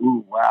my,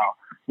 ooh, wow.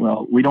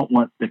 Well, we don't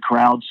want the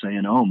crowd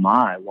saying, oh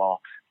my,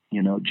 while,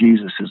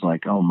 Jesus is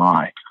like, oh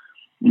my,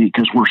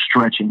 because we're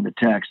stretching the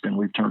text and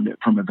we've turned it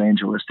from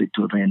evangelistic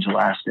to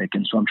evangelistic.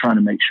 And so I'm trying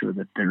to make sure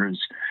that there is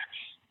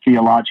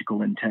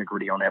theological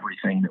integrity on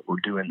everything that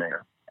we're doing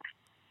there.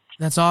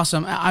 That's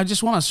awesome. I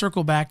just want to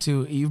circle back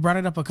to, you've brought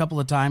it up a couple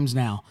of times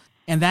now,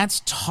 and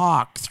that's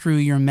talk through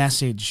your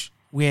message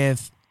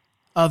with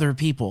other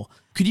people.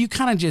 Could you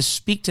kind of just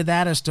speak to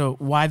that as to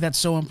why that's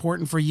so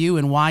important for you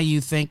and why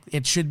you think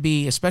it should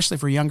be, especially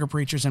for younger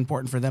preachers,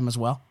 important for them as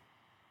well?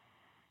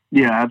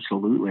 Yeah,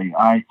 absolutely.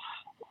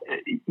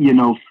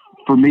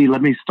 For me,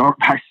 let me start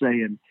by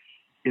saying,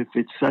 if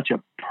it's such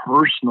a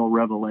personal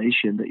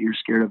revelation that you're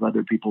scared of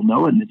other people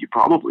knowing, then you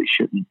probably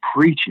shouldn't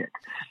preach it.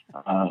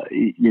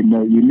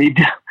 You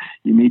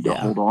need to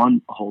hold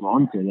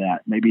on to that.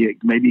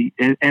 Maybe,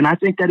 and I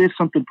think that is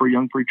something for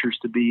young preachers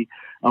to be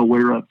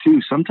aware of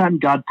too. Sometimes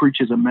God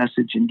preaches a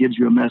message and gives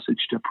you a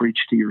message to preach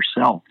to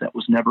yourself that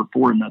was never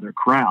for another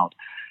crowd.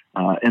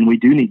 And we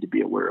do need to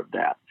be aware of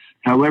that.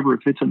 However,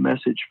 if it's a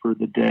message for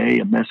the day,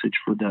 a message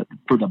for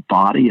the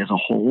body as a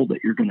whole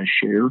that you're going to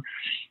share,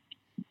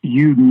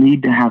 you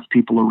need to have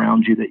people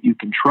around you that you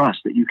can trust,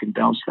 that you can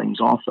bounce things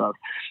off of.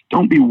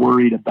 Don't be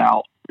worried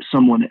about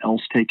someone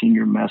else taking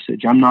your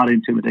message. I'm not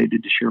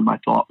intimidated to share my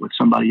thought with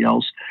somebody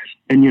else.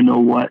 And you know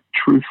what?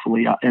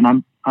 Truthfully,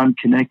 I'm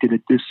connected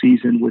at this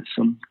season with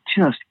some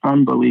just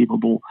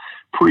unbelievable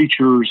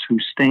preachers who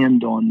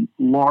stand on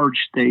large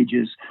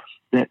stages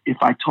that if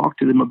I talk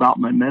to them about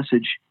my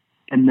message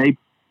and they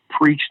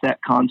preach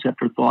that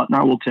concept or thought, and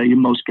I will tell you,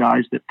 most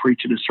guys that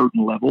preach at a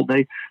certain level,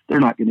 they're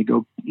not going to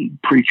go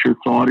preach your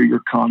thought or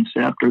your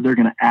concept, or they're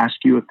going to ask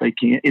you if they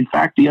can. In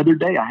fact, the other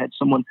day I had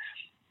someone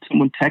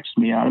text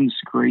me, Adam, this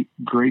is a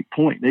great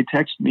point. They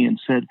texted me and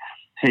said,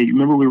 hey,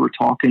 remember we were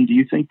talking, do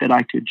you think that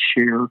I could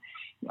share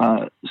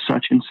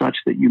such and such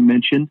that you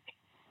mentioned?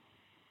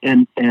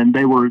 And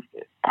they were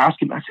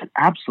asking, I said,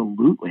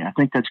 absolutely. I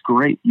think that's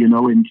great, and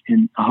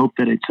I hope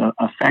that it's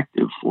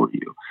effective for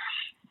you.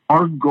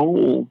 Our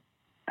goal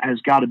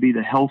has got to be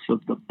the health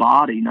of the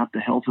body, not the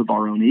health of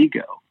our own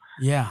ego.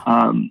 Yeah.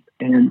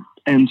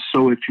 And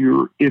so if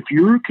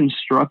you're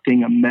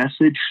constructing a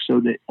message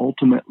so that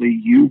ultimately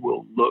you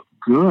will look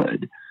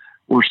good,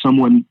 or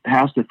someone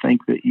has to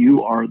think that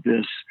you are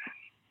this,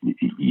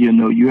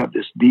 you have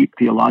this deep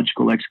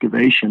theological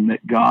excavation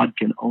that God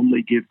can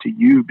only give to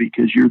you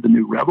because you're the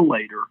new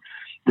revelator,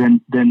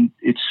 then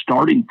it's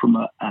starting from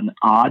an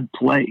odd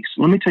place.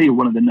 Let me tell you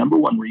one of the number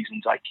one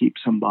reasons I keep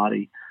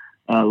somebody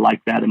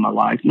like that in my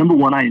life. Number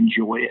one, I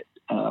enjoy it.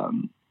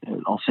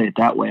 I'll say it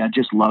that way. I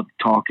just love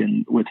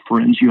talking with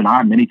friends. You and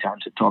I many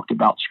times have talked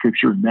about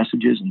scripture and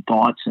messages and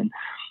thoughts. And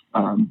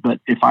but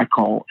if I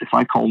call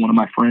one of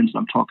my friends and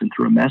I'm talking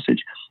through a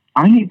message,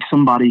 I need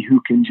somebody who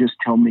can just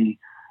tell me,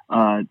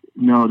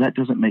 no, that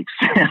doesn't make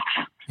sense.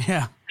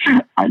 Yeah.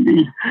 I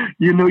need,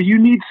 you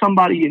need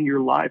somebody in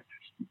your life.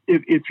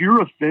 If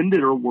you're offended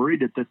or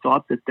worried at the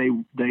thought that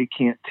they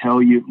can't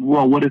tell you,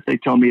 well, what if they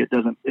tell me it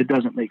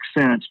doesn't make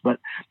sense? But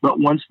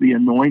once the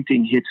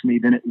anointing hits me,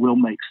 then it will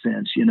make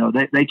sense.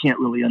 They can't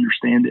really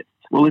understand it.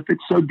 Well, if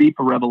it's so deep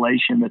a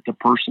revelation that the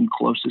person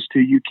closest to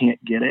you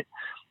can't get it,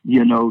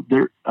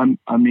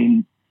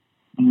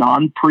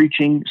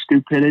 non-preaching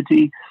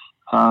stupidity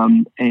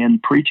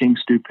and preaching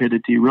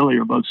stupidity really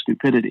are both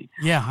stupidity.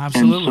 Yeah,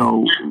 absolutely.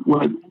 And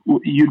so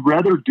you'd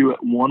rather do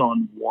it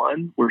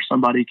one-on-one where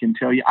somebody can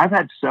tell you. I've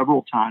had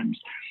several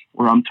times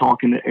where I'm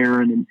talking to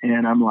Aaron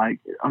and I'm like,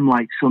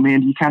 so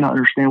man, do you kind of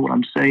understand what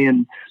I'm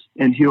saying?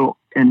 And he'll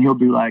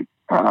be like,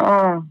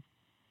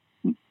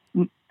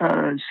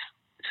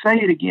 say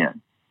it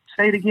again.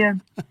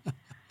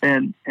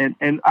 And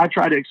I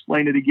try to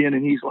explain it again,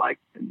 and he's like,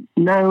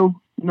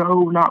 no,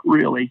 not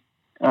really.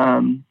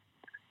 And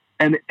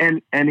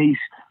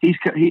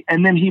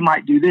then he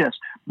might do this,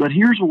 but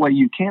here's a way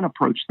you can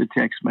approach the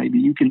text. Maybe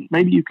you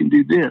can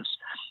do this.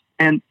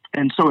 And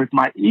so if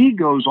my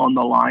ego's on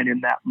the line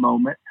in that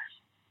moment,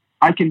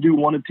 I can do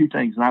one of two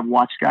things. And I've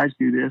watched guys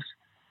do this,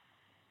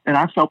 and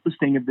I felt the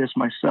sting of this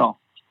myself.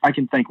 I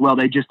can think, well,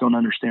 they just don't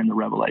understand the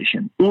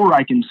revelation. Or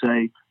I can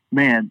say,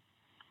 man,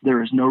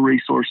 there is no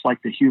resource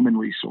like the human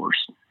resource.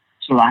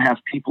 So I have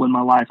people in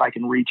my life I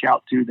can reach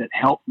out to that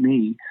help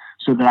me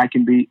so that I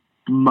can be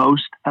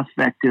most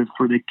effective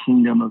for the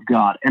kingdom of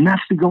God. And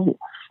that's the goal.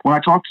 When I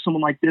talk to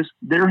someone like this,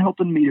 they're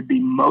helping me to be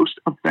most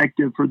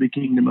effective for the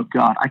kingdom of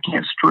God. I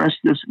can't stress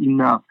this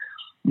enough.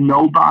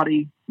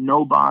 Nobody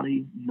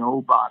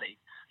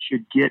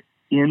should get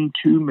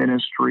into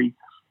ministry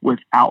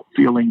without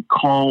feeling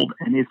called.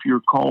 And if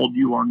you're called,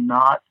 you are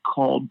not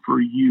called for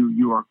you.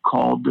 You are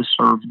called to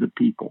serve the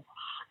people.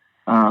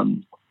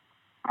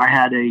 I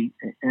had and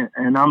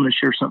I'm going to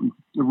share something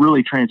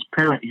really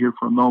transparent here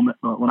for a moment.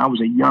 When I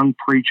was a young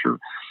preacher,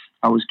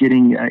 I was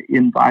getting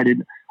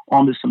invited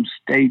onto some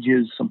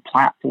stages, some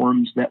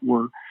platforms that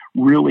were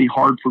really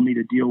hard for me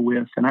to deal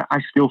with. And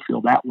I still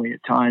feel that way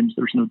at times.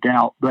 There's no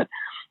doubt. But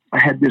I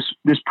had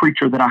this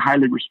preacher that I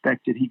highly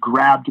respected. He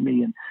grabbed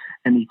me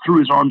and he threw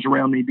his arms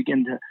around me,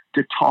 began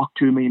to talk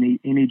to me.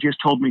 And he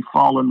just told me,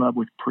 fall in love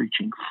with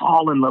preaching.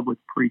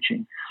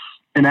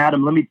 And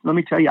Adam, let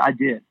me tell you, I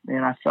did,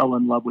 and I fell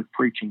in love with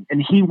preaching. And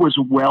he was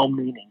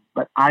well-meaning,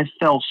 but I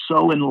fell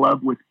so in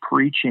love with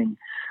preaching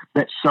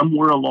that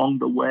somewhere along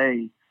the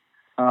way,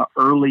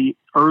 early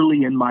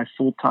in my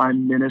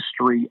full-time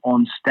ministry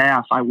on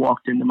staff, I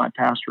walked into my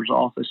pastor's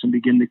office and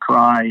began to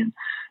cry,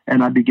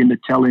 and I began to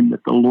tell him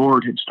that the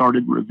Lord had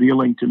started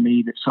revealing to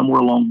me that somewhere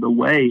along the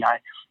way,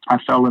 I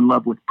fell in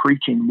love with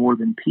preaching more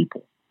than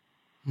people.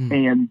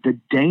 And the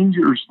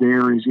dangers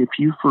there is if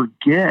you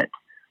forget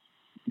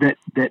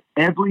that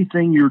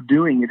everything you're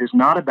doing, it is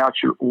not about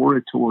your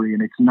oratory,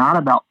 and it's not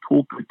about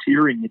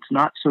pulpiteering. It's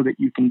not so that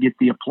you can get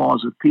the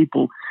applause of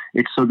people.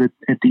 It's so that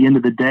at the end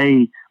of the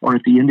day, or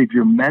at the end of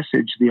your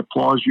message, the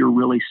applause you're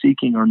really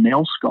seeking are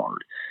nail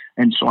scarred.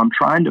 And so I'm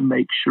trying to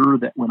make sure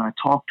that when I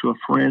talk to a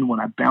friend, when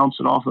I bounce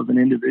it off of an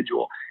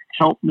individual,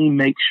 help me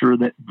make sure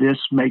that this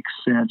makes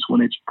sense when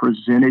it's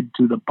presented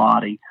to the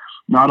body.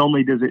 Not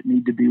only does it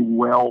need to be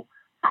well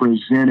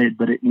presented,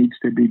 but it needs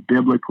to be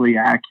biblically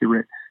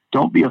accurate.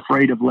 Don't be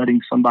afraid of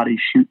letting somebody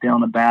shoot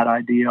down a bad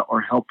idea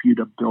or help you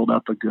to build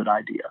up a good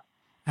idea.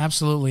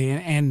 Absolutely.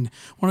 And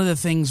one of the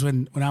things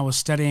when I was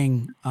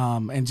studying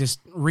and just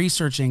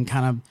researching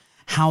kind of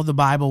how the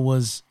Bible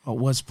was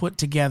put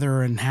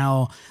together and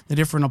how the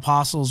different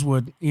apostles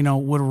would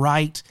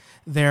write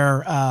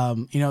their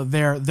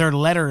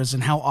letters,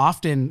 and how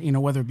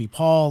often, whether it be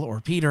Paul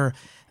or Peter,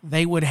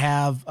 they would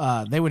have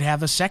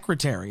a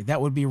secretary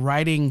that would be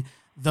writing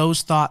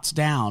those thoughts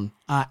down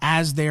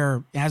as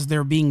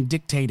they're being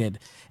dictated.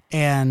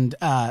 And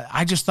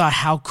I just thought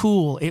how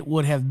cool it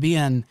would have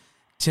been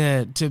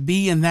to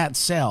be in that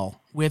cell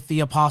with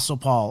the Apostle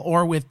Paul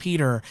or with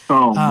Peter,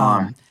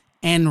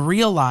 and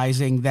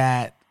realizing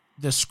that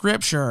the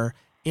Scripture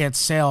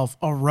itself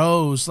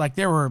arose. Like,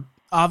 there were,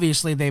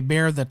 obviously they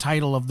bear the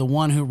title of the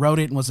one who wrote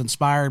it and was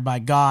inspired by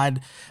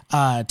God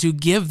to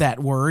give that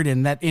word,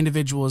 and that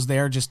individual is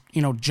there just,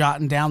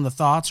 jotting down the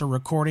thoughts or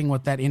recording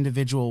what that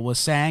individual was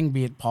saying,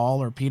 be it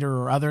Paul or Peter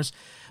or others.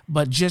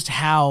 But just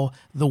how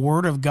the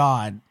Word of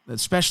God,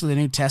 especially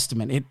the New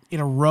Testament, it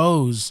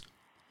arose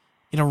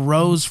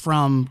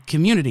from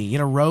community.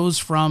 It arose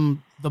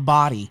from the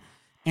body,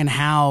 and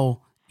how,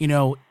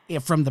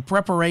 from the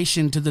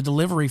preparation to the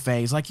delivery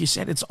phase, like you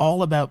said, it's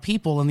all about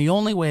people. And the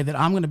only way that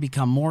I'm going to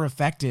become more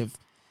effective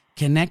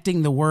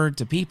connecting the word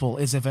to people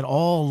is if at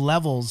all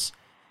levels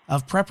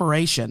of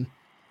preparation,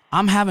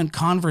 I'm having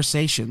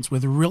conversations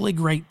with really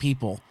great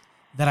people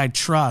that I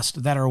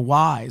trust, that are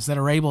wise, that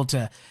are able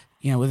to,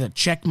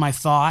 check my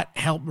thought,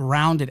 help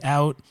round it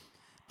out.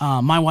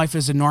 My wife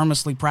is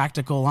enormously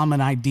practical. I'm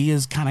an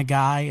ideas kind of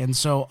guy. And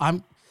so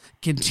I'm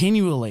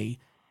continually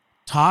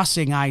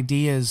tossing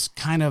ideas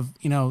kind of,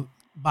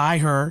 by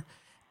her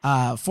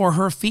for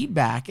her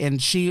feedback.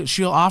 And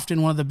she'll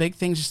often, one of the big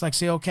things, just like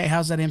say, okay,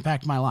 how's that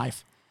impact my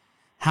life?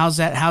 How's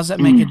that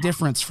make a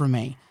difference for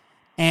me?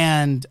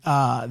 And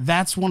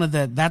that's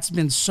that's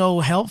been so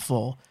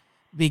helpful,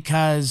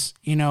 because,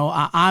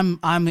 I'm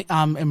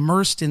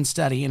immersed in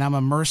study, and I'm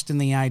immersed in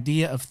the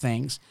idea of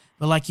things.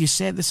 But like you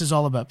said, this is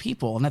all about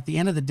people. And at the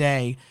end of the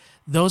day,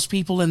 those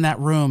people in that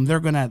room, they're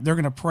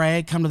gonna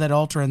pray, come to that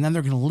altar, and then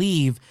they're gonna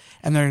leave,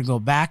 and they're gonna go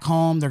back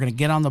home. They're gonna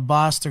get on the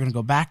bus. They're gonna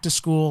go back to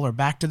school or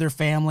back to their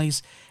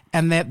families,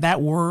 and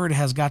that word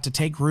has got to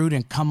take root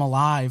and come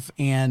alive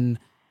in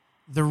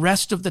the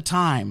rest of the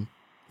time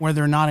where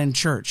they're not in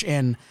church.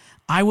 And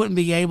I wouldn't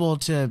be able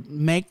to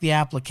make the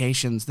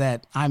applications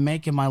that I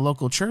make in my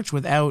local church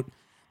without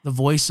the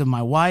voice of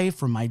my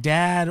wife or my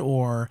dad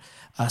or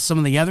some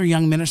of the other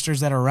young ministers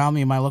that are around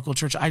me in my local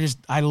church.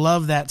 I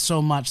love that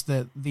so much,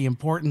 the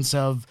importance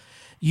of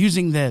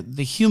using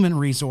the human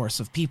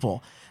resource of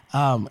people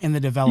in the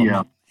development.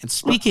 Yeah. And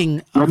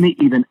speaking let me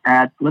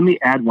add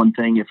one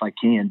thing if I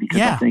can,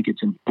 because I think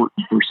it's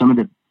important for some of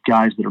the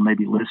guys that are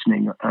maybe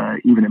listening,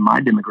 even in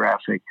my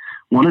demographic.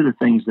 One of the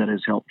things that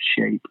has helped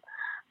shape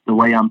the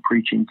way I'm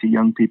preaching to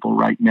young people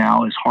right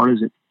now, as hard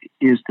as it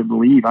is to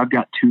believe, I've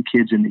got 2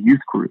 kids in the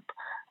youth group.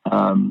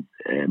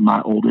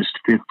 My oldest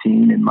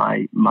 15 and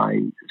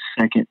my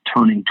second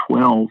turning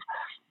 12.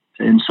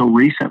 And so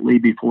recently,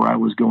 before I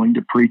was going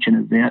to preach an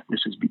event,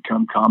 this has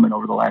become common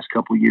over the last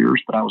couple of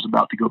years, but I was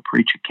about to go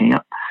preach a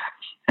camp,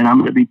 and I'm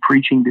going to be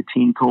preaching to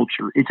teen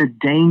culture. It's a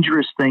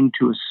dangerous thing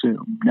to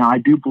assume. Now, I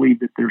do believe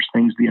that there's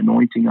things the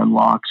anointing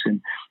unlocks,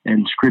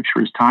 and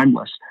Scripture is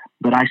timeless.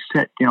 But I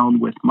sat down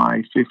with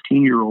my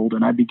 15-year-old,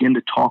 and I began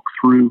to talk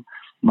through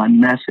my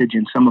message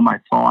and some of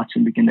my thoughts,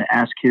 and begin to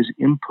ask his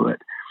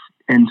input,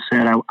 and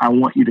said, I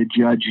want you to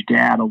judge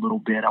Dad a little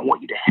bit. I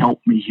want you to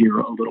help me here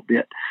a little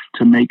bit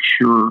to make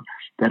sure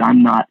that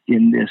I'm not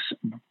in this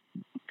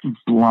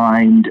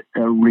blind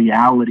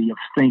reality of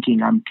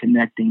thinking I'm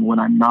connecting when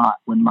I'm not,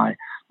 when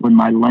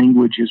my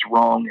language is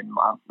wrong.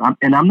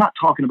 And I'm not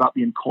talking about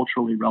being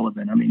culturally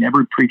relevant. I mean,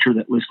 every preacher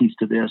that listens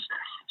to this,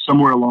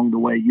 somewhere along the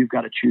way, you've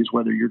got to choose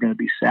whether you're going to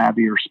be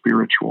savvy or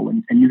spiritual,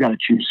 and you got to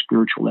choose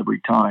spiritual every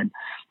time.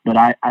 But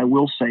I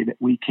will say that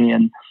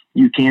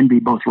you can be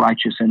both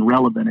righteous and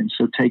relevant. And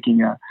so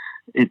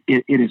it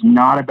is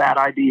not a bad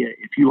idea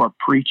if you are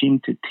preaching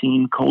to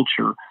teen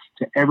culture,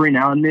 to every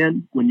now and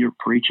then, when you're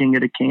preaching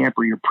at a camp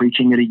or you're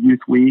preaching at a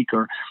youth week,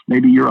 or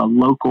maybe you're a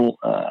local,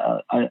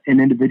 an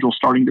individual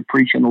starting to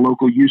preach in the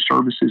local youth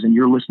services, and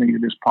you're listening to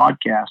this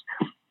podcast,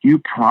 you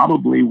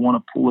probably want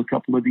to pull a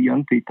couple of the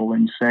young people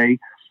and say,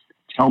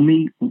 tell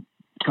me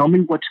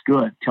what's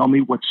good. Tell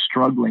me what's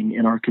struggling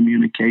in our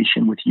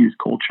communication with youth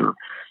culture.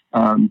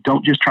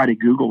 Don't just try to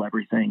Google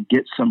everything.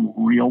 Get some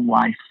real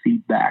life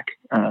feedback.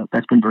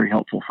 That's been very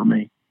helpful for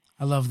me.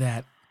 I love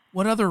that.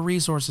 What other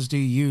resources do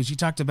you use? You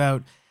talked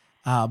about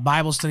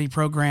Bible study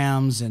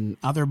programs and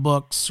other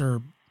books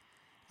or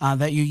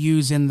that you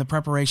use in the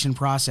preparation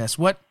process.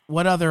 What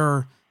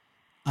other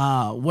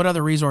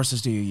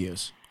resources do you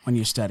use when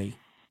you study?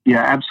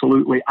 Yeah,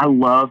 absolutely. I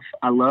love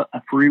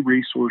a free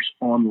resource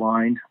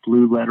online,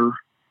 Blue Letter.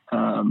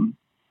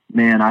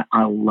 Man,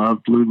 I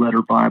love Blue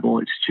Letter Bible.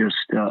 It's just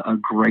a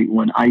great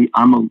one. I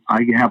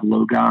have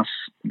Logos.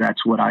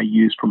 That's what I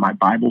use for my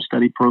Bible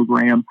study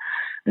program.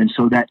 And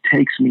so that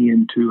takes me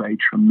into a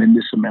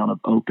tremendous amount of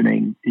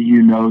opening.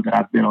 You know that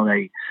I've been on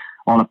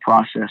a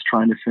process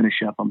trying to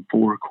finish up. I'm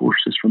 4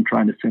 courses from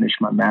trying to finish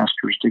my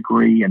master's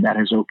degree, and that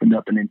has opened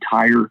up an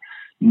entire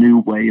new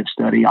way of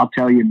study. I'll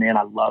tell you, man,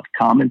 I love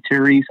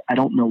commentaries. I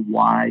don't know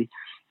why.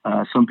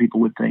 Some people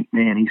would think,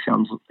 man, he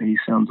sounds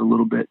a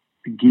little bit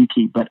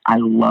geeky, but I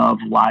love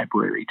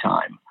library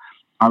time.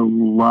 I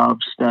love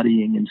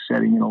studying and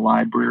sitting in a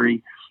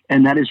library,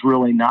 and that is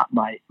really not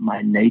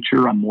my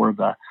nature. I'm more of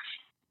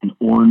an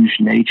orange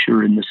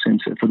nature in the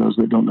sense that, for those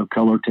that don't know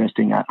color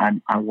testing,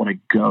 I want to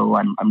go.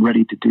 I'm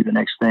ready to do the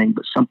next thing.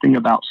 But something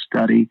about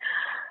study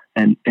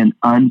and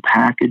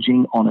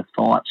unpackaging on a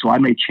thought. So I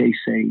may chase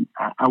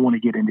I want to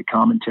get into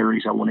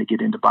commentaries. I want to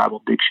get into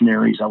Bible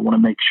dictionaries. I want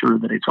to make sure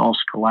that it's all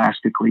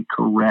scholastically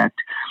correct.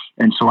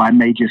 And so I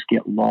may just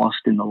get lost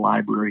in the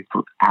library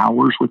for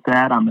hours with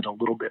that. I'm at a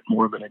little bit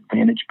more of an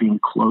advantage being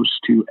close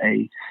to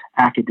a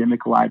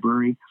academic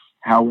library.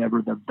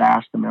 However, the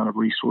vast amount of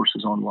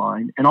resources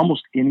online, and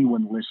almost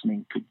anyone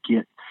listening could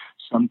get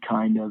some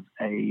kind of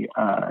a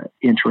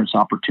entrance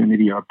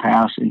opportunity or a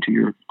pass into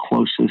your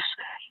closest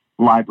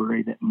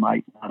library that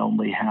might not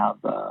only have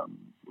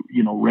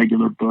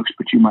regular books,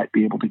 but you might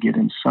be able to get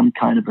in some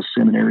kind of a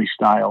seminary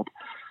styled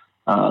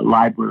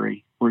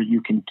library where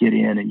you can get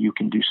in and you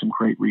can do some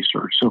great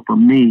research. So for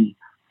me,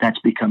 that's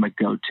become a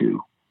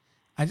go-to.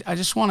 I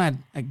just want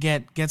to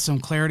get some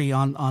clarity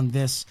on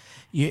this.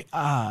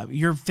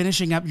 You're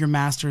finishing up your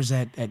master's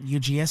at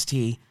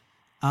UGST.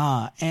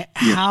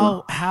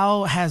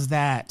 How has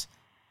that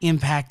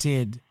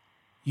impacted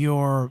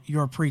your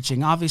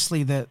preaching?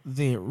 Obviously,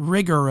 the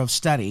rigor of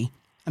study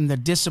and the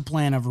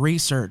discipline of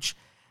research,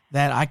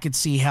 that I could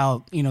see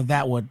how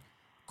that would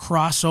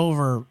cross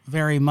over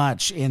very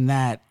much, in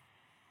that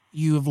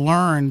you've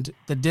learned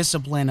the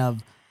discipline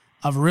of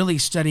really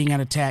studying out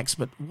a text.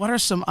 But what are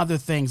some other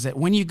things that,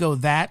 when you go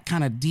that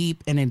kind of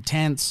deep and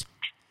intense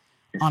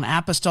on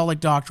apostolic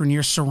doctrine,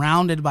 you're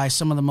surrounded by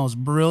some of the most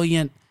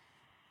brilliant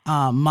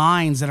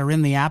minds that are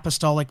in the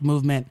apostolic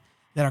movement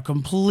that are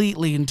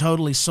completely and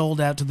totally sold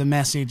out to the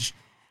message?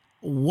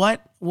 What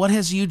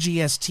has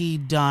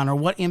UGST done, or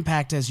what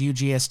impact has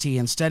UGST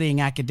in studying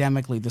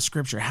academically the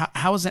scripture?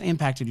 How has that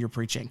impacted your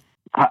preaching?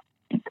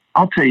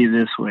 I'll tell you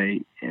this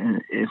way.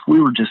 If we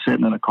were just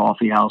sitting in a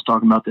coffee house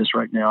talking about this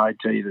right now, I'd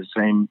tell you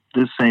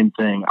the same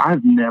thing.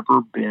 I've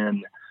never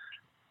been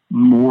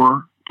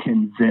more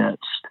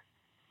convinced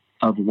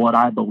of what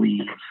I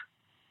believe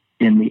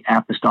in the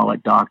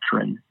apostolic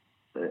doctrine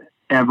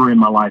ever in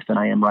my life than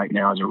I am right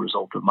now, as a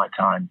result of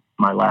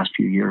my last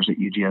few years at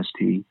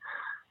UGST.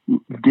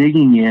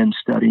 Digging in,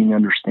 studying,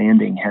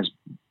 understanding has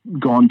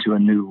gone to a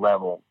new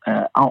level.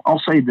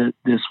 I'll say that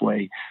this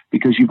way,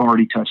 because you've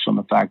already touched on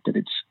the fact that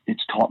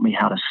it's taught me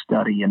how to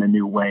study in a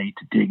new way,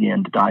 to dig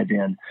in, to dive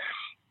in.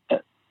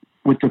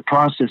 With the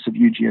process of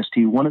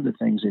UGST, one of the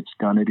things it's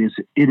done,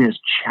 it has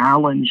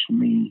challenged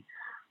me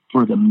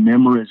for the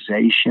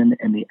memorization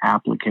and the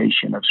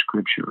application of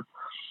Scripture.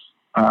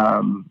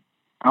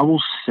 I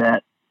will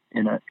sit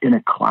in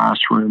a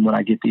classroom when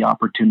I get the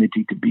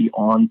opportunity to be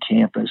on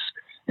campus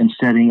and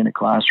studying in a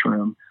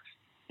classroom.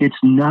 It's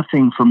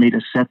nothing for me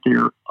to sit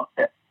there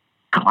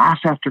class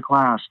after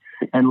class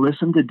and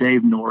listen to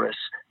Dave Norris.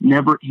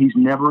 He's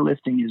never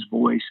lifting his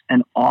voice,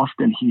 and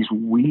often he's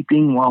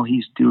weeping while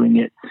he's doing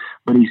it,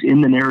 but he's in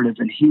the narrative,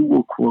 and he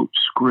will quote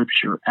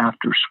scripture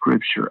after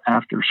scripture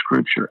after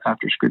scripture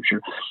after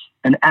scripture.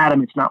 And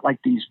Adam, it's not like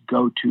these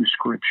go-to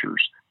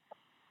scriptures.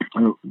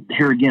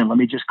 Here again, let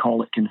me just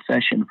call it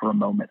confession for a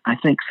moment. I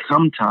think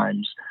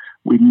sometimes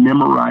we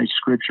memorize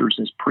scriptures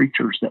as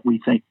preachers that we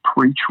think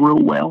preach real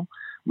well.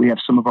 We have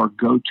some of our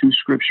go-to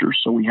scriptures,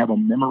 so we have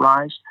them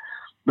memorized.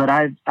 But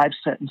I've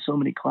sat in so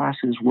many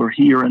classes where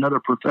he or another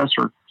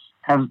professor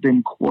have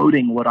been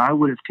quoting what I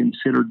would have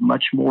considered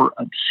much more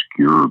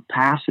obscure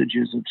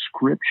passages of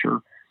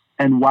Scripture.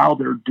 And while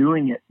they're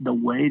doing it, the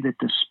way that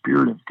the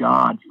Spirit of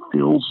God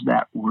fills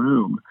that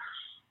room,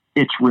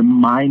 it's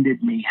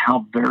reminded me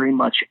how very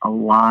much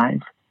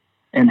alive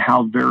and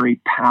how very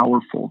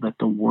powerful that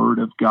the Word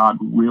of God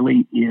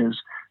really is,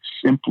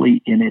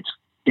 simply in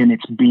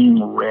its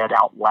being read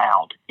out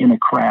loud in a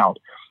crowd.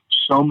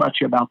 So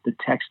much about the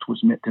text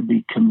was meant to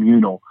be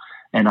communal.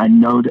 And I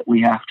know that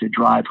we have to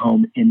drive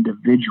home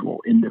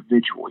individual,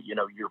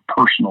 your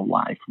personal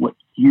life, what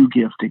you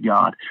give to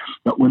God.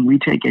 But when we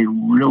take a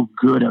real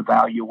good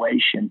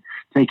evaluation,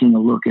 taking a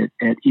look at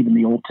even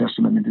the Old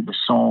Testament into the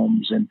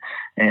Psalms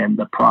and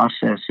the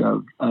process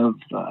of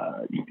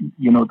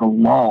the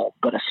law,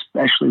 but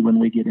especially when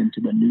we get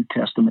into the New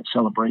Testament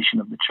celebration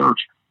of the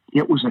church,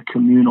 it was a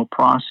communal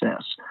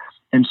process.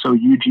 And so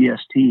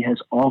UGST has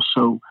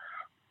also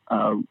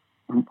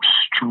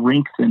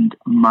strengthened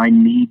my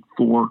need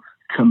for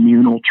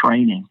communal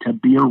training, to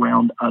be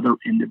around other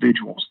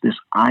individuals, this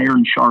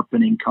iron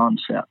sharpening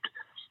concept.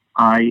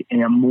 I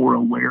am more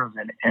aware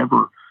than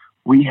ever.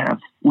 We have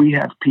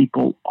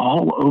people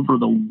all over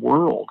the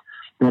world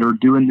that are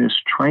doing this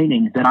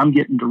training that I'm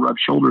getting to rub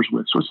shoulders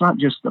with. So it's not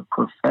just the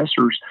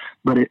professors,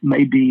 but it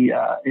may be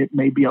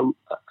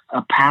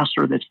a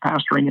pastor that's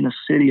pastoring in a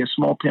city, a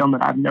small town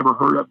that I've never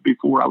heard of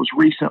before. I was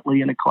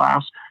recently in a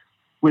class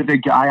with a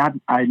guy.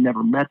 I had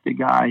never met the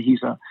guy. He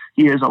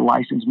is a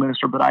licensed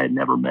minister, but I had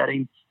never met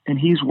him. And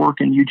he's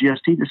working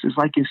UGST. This is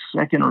like his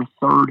second or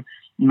third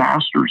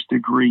master's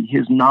degree.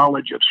 His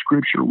knowledge of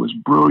Scripture was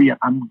brilliant.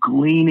 I'm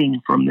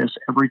gleaning from this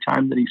every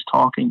time that he's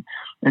talking.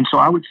 And so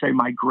I would say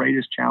my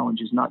greatest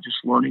challenge is not just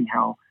learning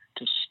how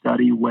to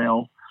study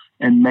well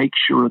and make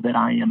sure that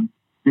I am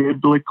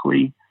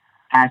biblically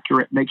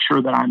accurate, make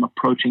sure that I'm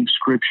approaching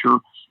Scripture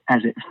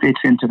as it fits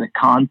into the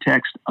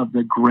context of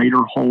the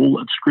greater whole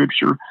of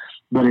Scripture.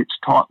 But it's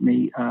taught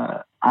me,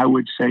 I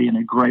would say, in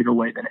a greater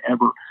way than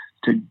ever,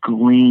 to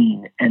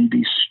glean and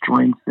be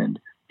strengthened.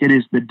 It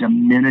is the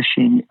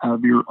diminishing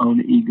of your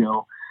own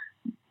ego.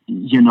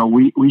 You know,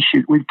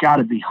 we've got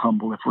to be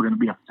humble if we're going to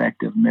be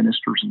effective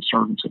ministers and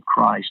servants of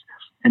Christ.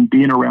 And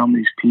being around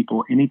these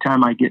people,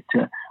 anytime I get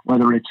to,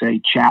 whether it's a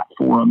chat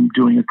forum,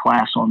 doing a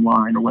class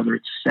online, or whether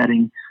it's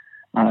setting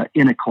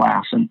in a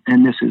class, and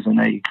this isn't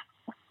a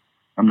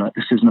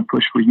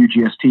push for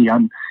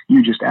UGST.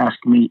 You just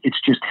asked me. It's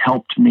just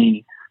helped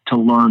me to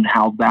learn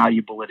how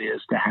valuable it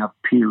is to have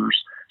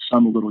peers,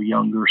 some a little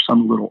younger,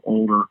 some a little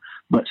older,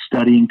 but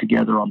studying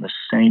together on the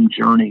same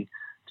journey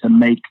to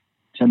make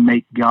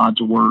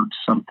God's word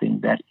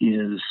something that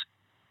is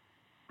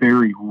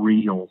very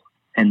real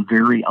and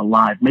very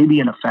alive, maybe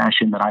in a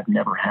fashion that I've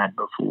never had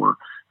before,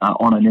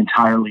 on an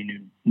entirely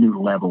new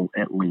level,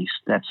 at least.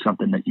 That's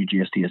something that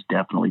UGST has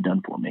definitely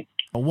done for me.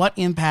 What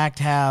impact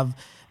have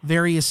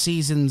various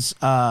seasons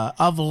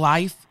of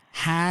life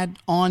had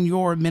on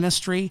your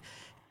ministry?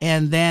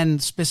 And then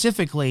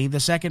specifically, the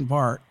second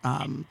part,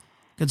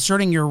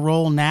 concerning your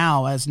role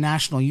now as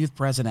National Youth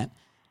President,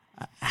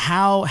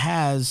 how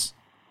has,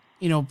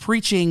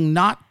 preaching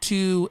not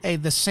to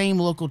the same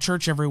local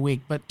church every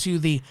week, but to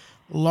the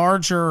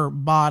larger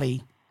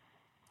body,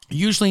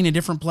 usually in a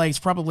different place,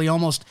 probably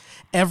almost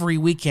every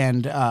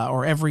weekend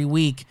or every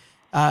week,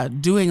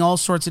 doing all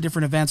sorts of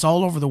different events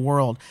all over the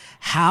world.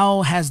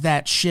 How has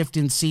that shift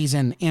in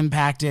season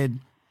impacted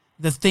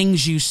the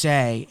things you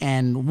say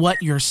and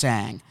what you're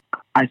saying?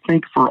 I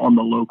think on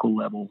the local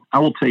level, I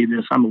will tell you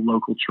this, I'm a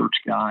local church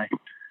guy.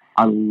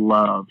 I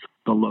love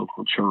the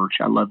local church.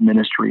 I love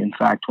ministry. In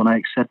fact, when I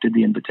accepted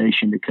the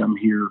invitation to come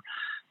here,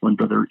 when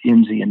Brother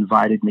Enzi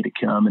invited me to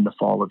come in the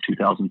fall of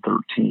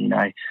 2013,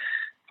 I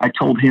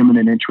told him in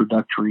an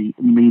introductory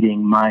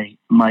meeting my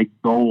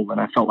goal,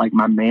 and I felt like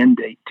my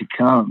mandate to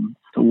come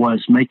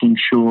was making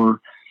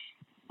sure,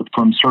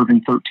 from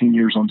serving 13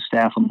 years on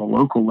staff on the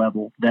local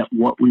level, that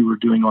what we were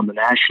doing on the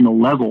national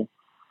level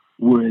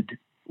would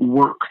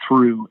work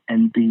through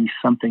and be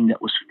something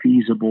that was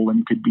feasible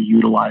and could be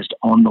utilized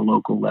on the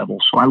local level.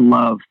 So I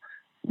love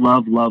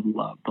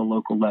the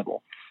local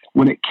level.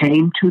 When it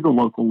came to the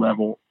local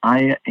level,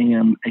 I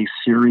am a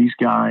series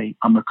guy.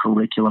 I'm a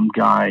curriculum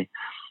guy.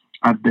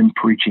 I've been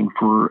preaching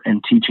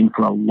and teaching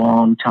for a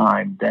long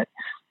time that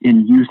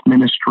in youth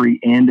ministry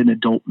and in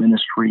adult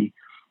ministry,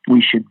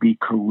 we should be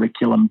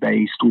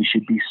curriculum-based. We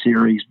should be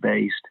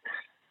series-based.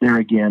 There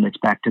again, it's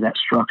back to that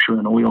structure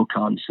and oil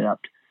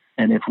concept.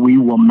 And if we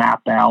will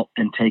map out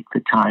and take the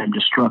time to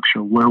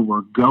structure where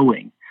we're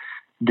going,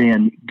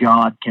 then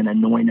God can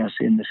anoint us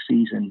in the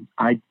season.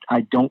 I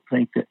don't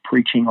think that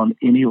preaching on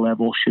any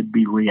level should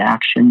be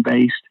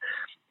reaction-based,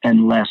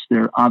 unless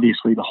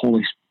obviously the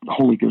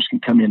Holy Ghost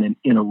can come in and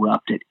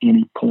interrupt at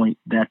any point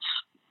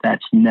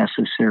that's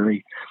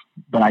necessary.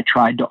 But I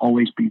tried to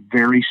always be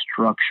very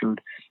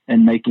structured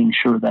and making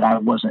sure that I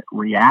wasn't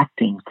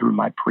reacting through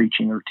my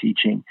preaching or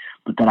teaching,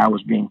 but that I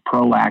was being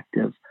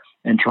proactive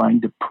and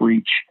trying to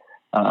preach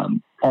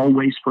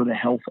always for the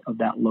health of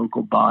that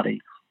local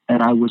body.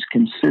 And I was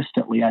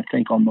consistently, I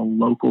think, on the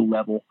local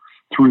level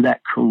through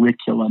that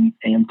curriculum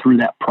and through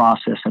that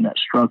process and that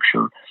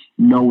structure,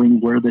 knowing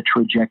where the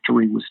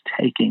trajectory was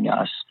taking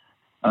us,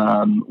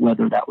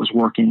 whether that was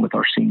working with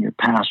our senior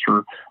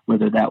pastor,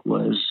 whether that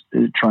was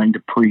trying to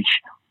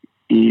preach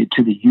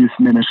to the youth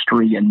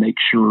ministry and make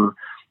sure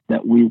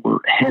that we were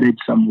headed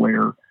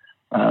somewhere.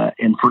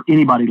 And for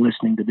anybody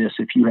listening to this,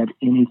 if you have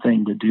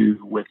anything to do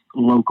with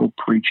local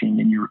preaching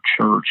in your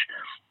church,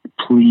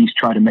 please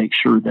try to make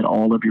sure that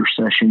all of your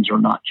sessions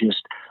are not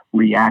just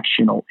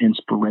reactional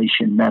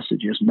inspiration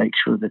messages. Make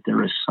sure that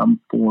there is some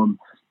form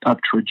of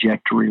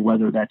trajectory,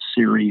 whether that's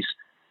series.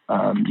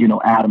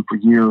 Adam, for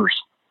years,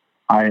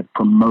 I have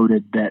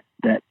promoted that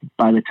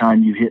by the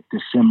time you hit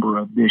December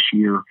of this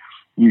year,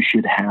 you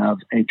should have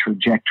a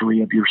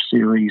trajectory of your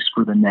series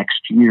for the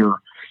next year.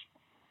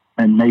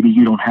 And maybe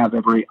you don't have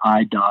every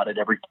I dotted,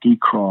 every T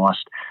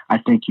crossed. I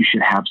think you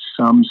should have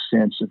some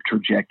sense of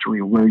trajectory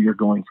of where you're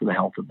going for the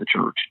health of the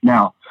church.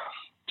 Now,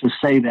 to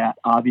say that,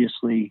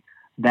 obviously,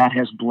 that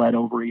has bled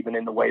over even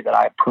in the way that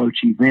I approach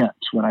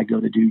events when I go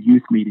to do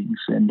youth meetings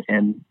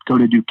and go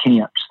to do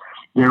camps.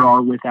 There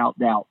are, without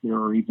doubt, there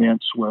are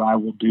events where I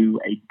will do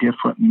a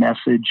different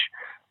message,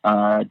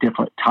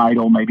 different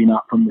title, maybe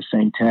not from the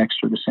same text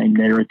or the same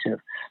narrative,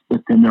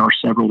 but then there are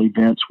several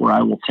events where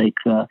I will take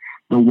the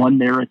one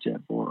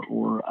narrative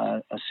or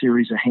a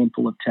series, a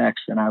handful of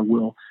texts, and I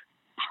will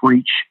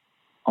preach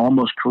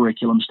almost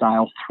curriculum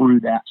style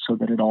through that so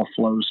that it all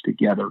flows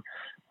together.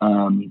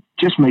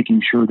 Just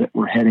making sure that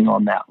we're heading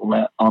on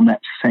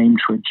that same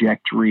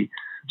trajectory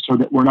so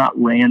that we're not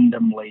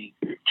randomly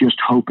just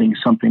hoping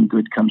something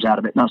good comes out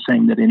of it. Not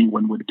saying that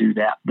anyone would do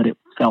that, but it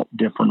felt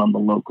different on the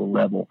local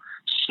level.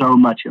 So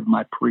much of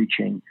my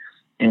preaching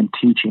and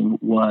teaching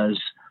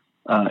was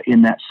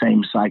in that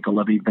same cycle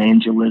of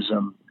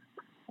evangelism,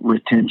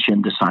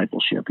 retention,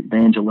 discipleship,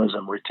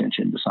 evangelism,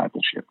 retention,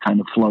 discipleship, kind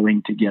of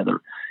flowing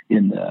together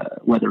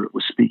whether it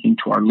was speaking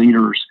to our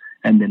leaders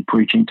and then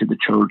preaching to the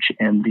church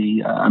and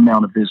the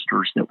amount of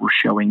visitors that were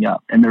showing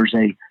up. And there's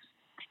a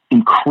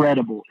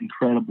incredible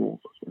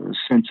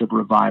sense of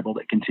revival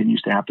that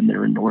continues to happen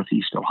there in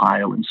Northeast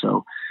Ohio. And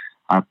so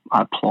I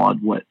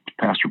applaud what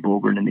Pastor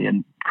Bulgren and the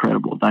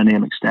incredible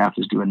dynamic staff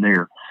is doing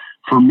there.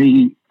 For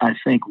me, I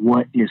think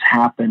what has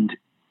happened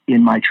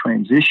in my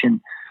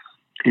transition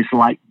is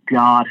like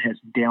God has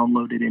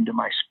downloaded into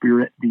my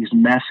spirit these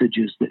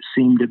messages that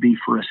seem to be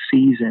for a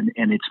season,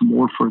 and it's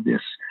more for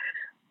this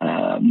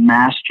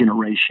mass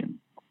generation,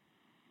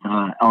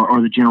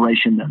 or the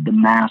generation, the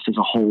mass as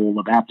a whole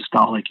of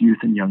apostolic youth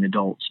and young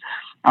adults.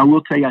 I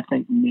will tell you, I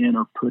think men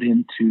are put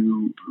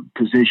into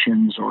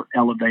positions or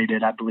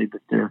elevated. I believe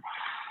that they're,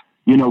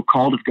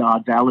 called of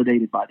God,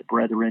 validated by the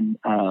brethren,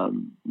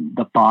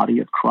 the body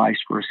of Christ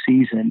for a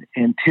season.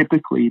 And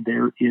typically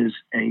there is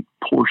a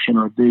portion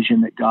or a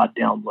vision that God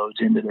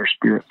downloads into their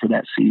spirit for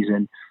that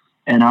season.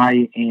 And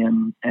I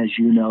am, as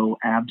you know,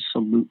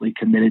 absolutely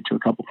committed to a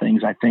couple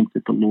things. I think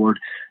that the Lord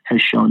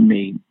has shown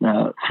me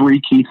three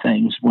key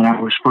things. When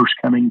I was first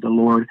coming, the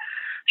Lord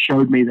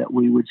showed me that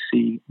we would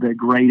see the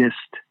greatest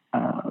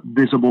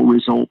visible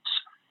results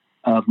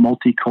of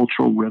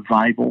multicultural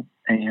revival.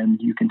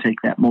 And you can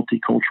take that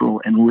multicultural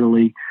and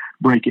really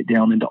break it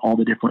down into all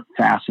the different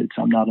facets.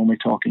 I'm not only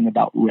talking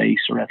about race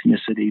or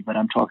ethnicity, but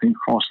I'm talking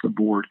across the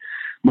board,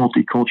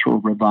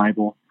 multicultural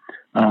revival.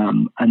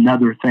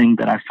 Another thing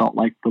that I felt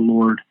like the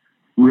Lord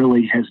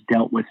really has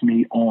dealt with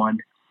me on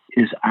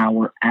is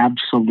our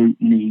absolute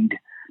need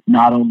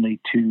not only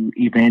to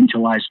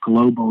evangelize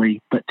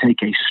globally, but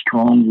take a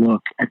strong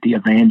look at the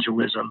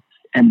evangelism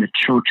and the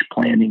church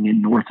planning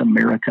in North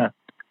America.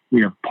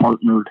 We have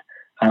partnered.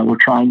 We're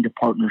trying to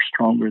partner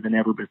stronger than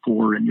ever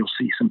before, and you'll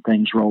see some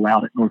things roll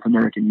out at North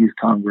American Youth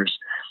Congress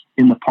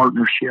in the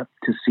partnership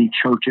to see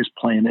churches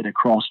planted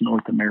across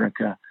North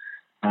America.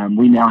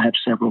 We now have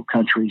several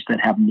countries that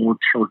have more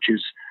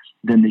churches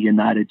than the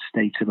United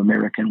States of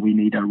America, and we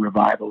need a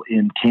revival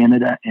in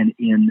Canada and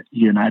in the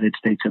United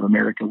States of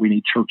America. We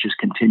need churches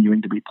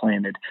continuing to be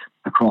planted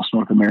across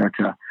North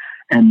America.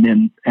 And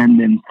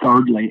then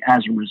thirdly,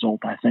 as a result,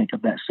 I think,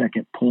 of that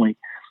second point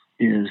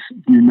is,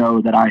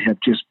 that I have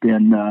just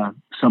been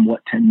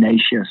somewhat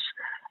tenacious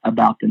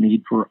about the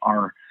need for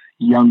our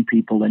young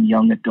people and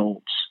young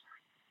adults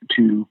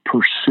to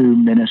pursue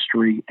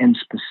ministry, and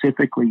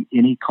specifically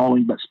any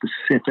calling, but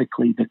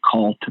specifically the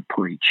call to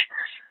preach.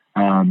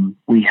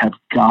 We have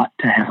got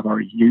to have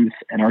our youth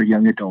and our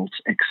young adults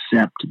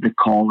accept the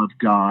call of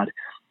God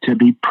to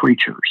be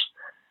preachers.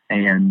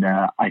 And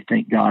I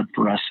thank God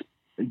for us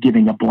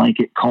giving a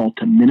blanket call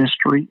to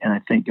ministry, and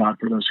I thank God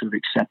for those who have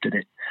accepted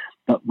it.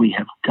 But we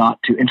have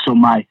got to. And so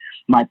my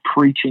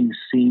preaching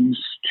seems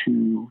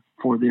to,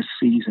 for this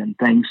season,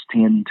 things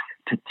tend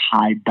to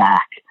tie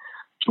back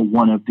to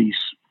one of these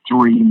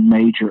three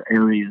major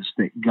areas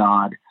that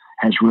God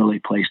has really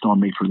placed on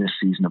me for this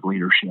season of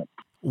leadership.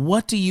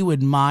 What do you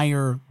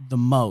admire the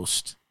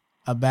most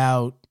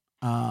about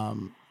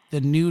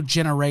the new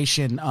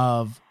generation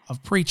of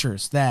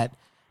preachers that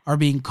are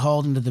being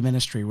called into the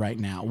ministry right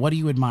now? What do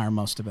you admire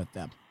most about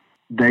them?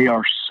 They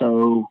are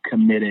so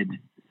committed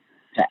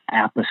to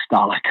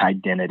apostolic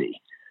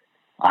identity.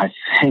 I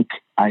think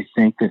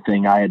the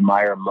thing I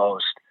admire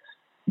most,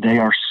 they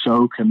are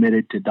so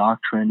committed to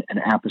doctrine and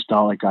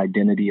apostolic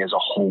identity as a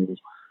whole,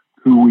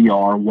 who we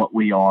are, what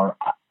we are.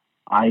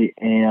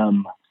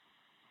 I'm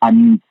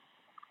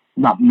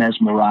not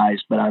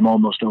mesmerized, but I'm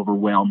almost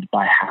overwhelmed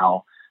by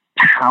how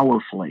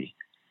powerfully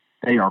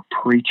they are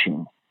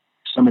preaching.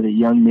 Some of the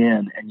young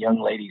men and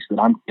young ladies that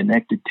I'm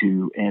connected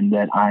to and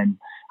that I'm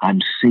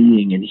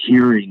seeing and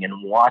hearing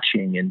and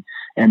watching,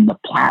 and the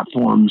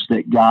platforms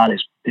that God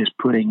is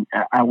putting.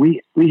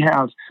 We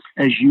have,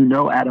 as you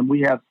know, Adam,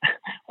 we have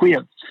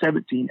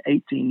 17,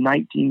 18,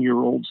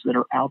 19-year-olds that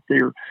are out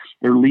there.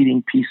 They're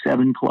leading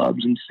P7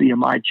 clubs and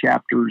CMI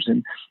chapters,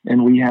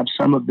 and we have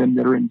some of them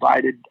that are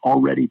invited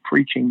already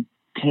preaching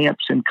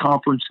camps and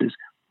conferences.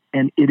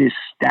 And it is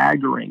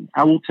staggering.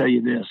 I will tell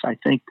you this. I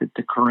think that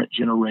the current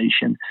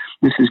generation,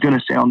 this is going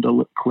to sound a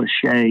little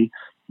cliche,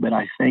 but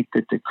I think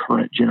that the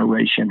current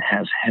generation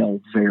has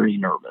held very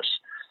nervous.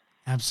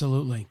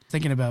 Absolutely.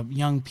 Thinking about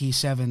young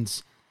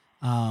P7s,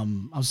 I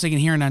was thinking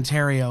here in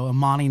Ontario,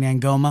 Amani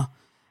Nangoma.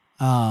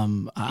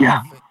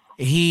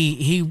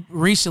 He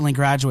recently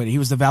graduated. He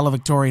was the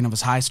valedictorian of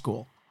his high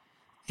school.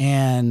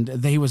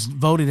 And he was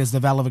voted as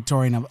the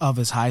valedictorian of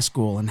his high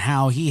school, and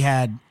how he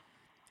had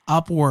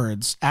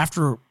upwards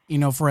after,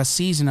 for a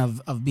season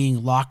of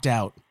being locked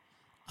out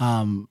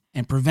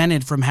and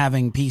prevented from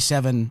having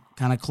P7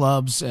 kind of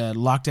clubs,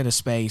 locked at a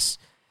space,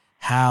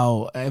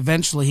 how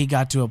eventually he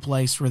got to a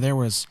place where there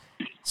was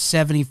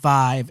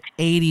 75,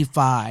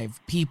 85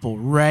 people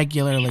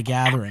regularly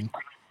gathering.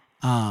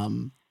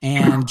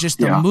 And just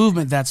the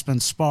movement that's been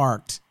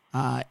sparked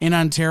in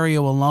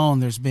Ontario alone,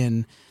 there's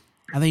been,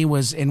 I think it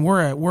was, and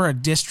we're a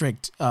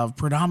district of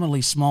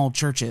predominantly small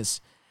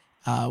churches,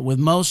 with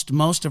most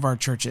of our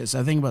churches,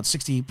 I think about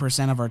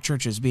 60% of our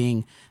churches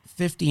being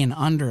 50 and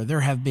under.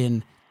 There have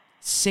been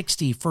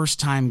 60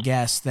 first-time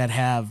guests that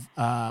have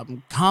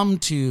come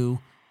to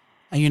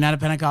a United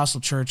Pentecostal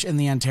Church in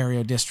the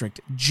Ontario district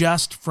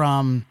just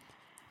from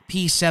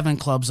P7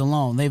 clubs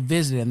alone. They've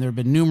visited, and there have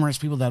been numerous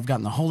people that have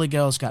gotten the Holy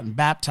Ghost, gotten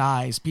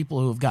baptized, people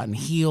who have gotten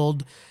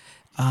healed,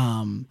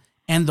 and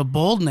the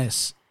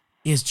boldness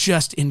is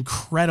just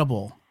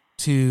incredible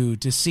to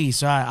see.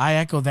 So I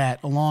echo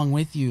that along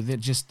with you, that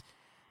just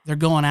they're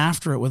going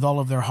after it with all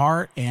of their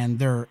heart, and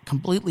they're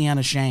completely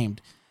unashamed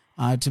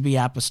to be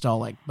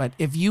apostolic. But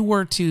if you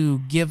were to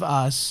give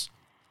us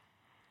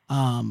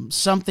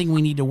something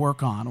we need to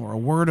work on, or a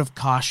word of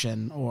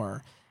caution,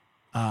 or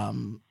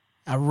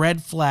a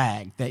red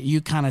flag that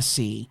you kind of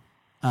see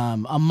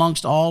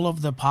amongst all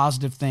of the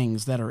positive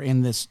things that are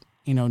in this,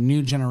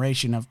 new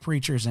generation of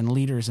preachers and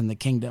leaders in the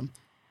kingdom,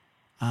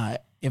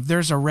 if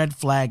there's a red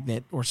flag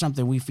that, or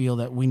something we feel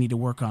that we need to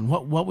work on,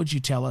 what would you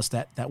tell us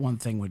that one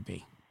thing would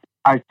be?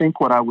 I think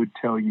what I would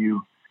tell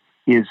you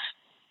is,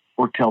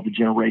 or tell the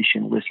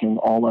generation listening,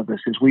 all of us,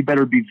 is we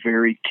better be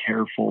very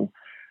careful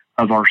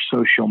of our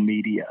social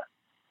media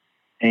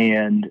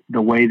and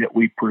the way that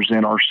we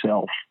present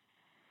ourselves.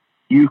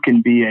 You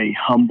can be a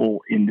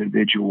humble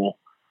individual,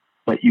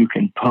 but you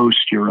can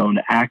post your own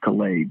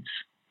accolades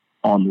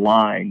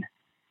online,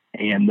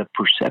 and the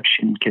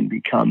perception can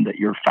become that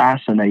you're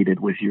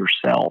fascinated with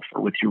yourself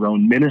or with your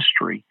own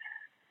ministry.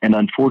 And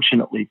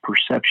unfortunately,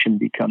 perception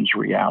becomes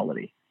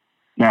reality.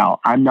 Now,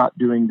 I'm not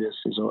doing this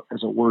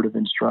as a word of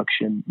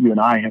instruction. You and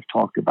I have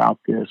talked about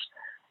this.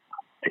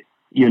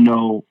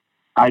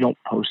 I don't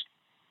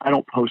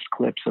post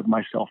clips of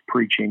myself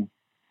preaching.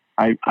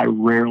 I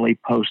rarely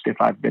post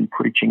if I've been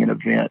preaching an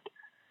event.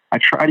 I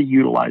try to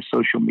utilize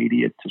social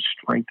media to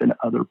strengthen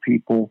other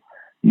people,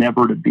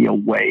 never to be a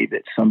way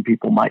that some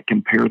people might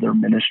compare their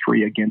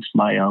ministry against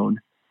my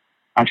own.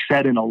 I've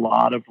sat in a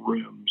lot of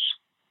rooms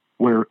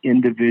where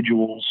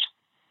individuals,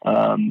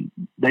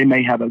 they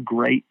may have a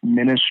great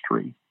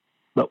ministry,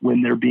 but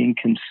when they're being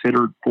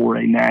considered for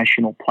a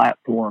national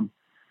platform,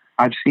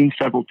 I've seen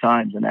several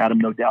times, and Adam,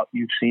 no doubt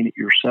you've seen it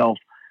yourself,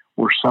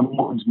 where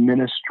someone's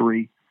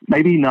ministry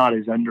maybe not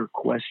is under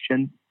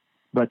question,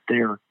 but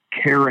their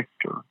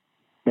character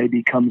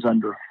maybe comes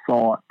under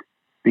thought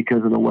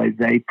because of the way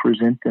they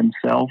present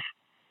themselves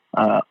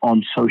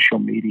on social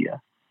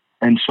media.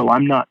 And so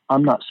I'm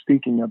not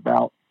speaking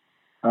about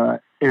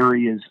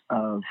areas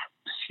of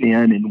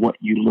sin and what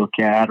you look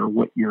at or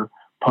what you're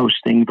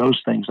posting.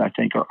 Those things I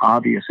think are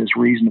obvious as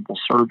reasonable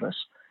service.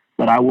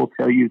 But I will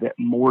tell you that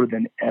more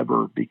than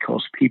ever,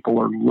 because people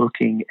are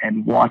looking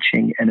and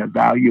watching and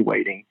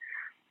evaluating,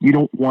 you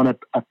don't want to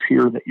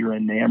appear that you're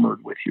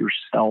enamored with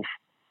yourself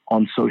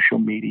on social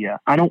media.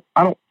 I don't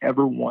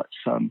ever want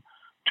some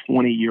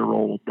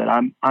 20-year-old that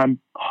I'm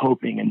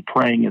hoping and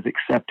praying is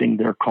accepting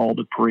their call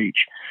to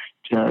preach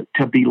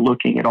to be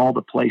looking at all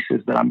the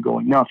places that I'm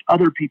going. Now, if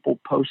other people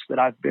post that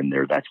I've been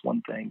there, that's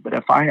one thing. But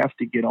if I have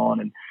to get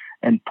on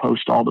and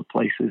post all the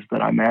places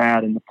that I'm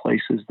at and the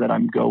places that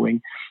I'm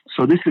going.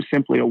 So this is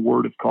simply a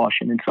word of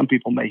caution. And some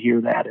people may hear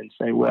that and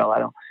say, well,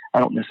 I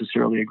don't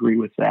necessarily agree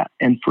with that.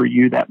 And for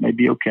you, that may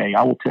be okay.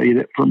 I will tell you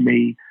that for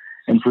me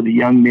and for the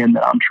young men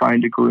that I'm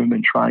trying to groom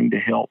and trying to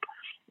help,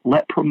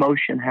 let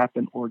promotion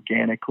happen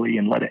organically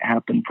and let it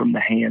happen from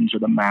the hands or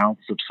the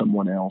mouths of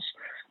someone else.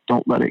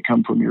 Don't let it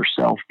come from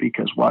yourself,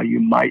 because while you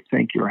might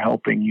think you're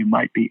helping, you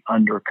might be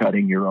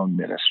undercutting your own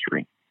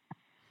ministry.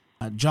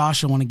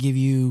 Josh, I want to give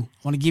you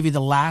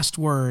the last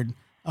word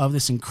of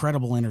this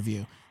incredible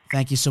interview.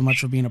 Thank you so much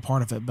for being a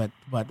part of it. But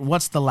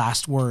what's the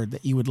last word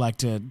that you would like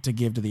to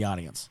give to the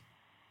audience?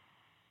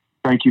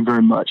 Thank you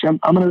very much. I'm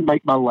going to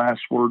make my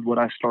last word what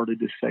I started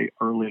to say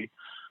earlier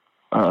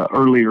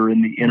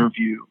in the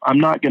interview. I'm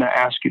not going to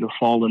ask you to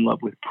fall in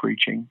love with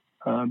preaching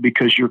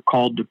because you're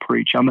called to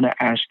preach. I'm going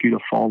to ask you to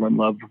fall in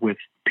love with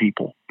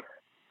people.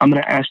 I'm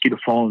going to ask you to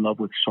fall in love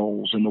with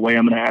souls. And the way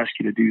I'm going to ask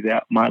you to do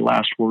that, my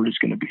last word is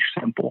going to be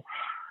simple.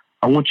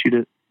 I want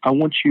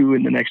you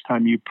in the next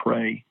time you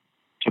pray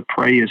to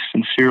pray as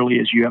sincerely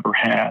as you ever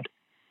had,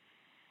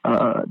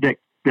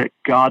 that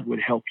God would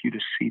help you to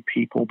see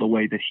people the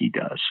way that He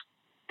does,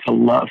 to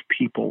love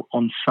people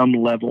on some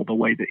level the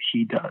way that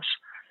He does.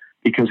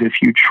 Because if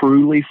you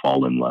truly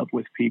fall in love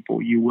with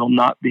people, you will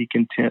not be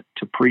content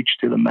to preach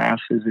to the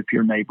masses if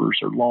your neighbors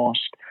are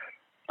lost.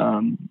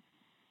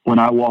 When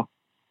I walked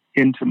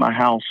into my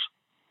house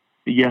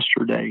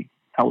yesterday,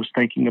 I was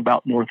thinking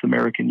about North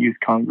American Youth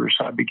Congress.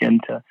 I began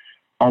to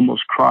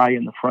almost cry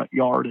in the front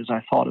yard as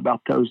I thought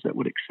about those that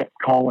would accept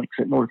callings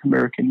at North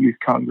American Youth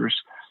Congress,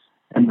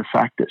 and the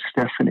fact that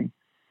Stephanie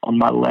on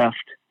my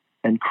left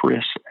and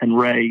Chris and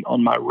Ray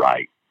on my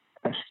right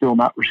have still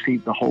not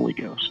received the Holy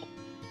Ghost.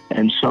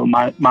 And so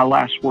my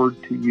last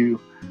word to you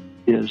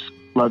is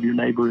love your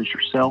neighbor as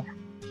yourself,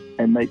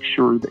 and make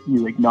sure that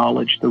you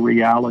acknowledge the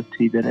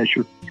reality that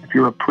if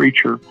you're a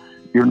preacher,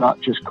 you're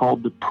not just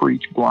called to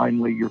preach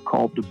blindly, you're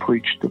called to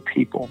preach to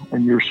people.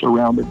 And you're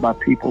surrounded by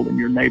people in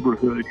your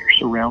neighborhood, you're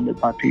surrounded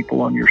by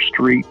people on your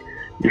street,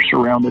 you're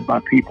surrounded by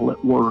people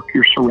at work,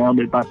 you're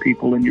surrounded by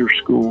people in your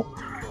school.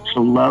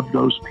 So love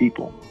those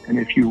people. And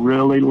if you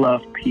really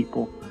love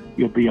people,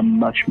 you'll be a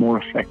much more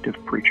effective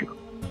preacher.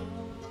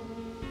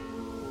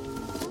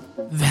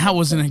 That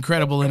was an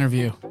incredible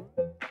interview.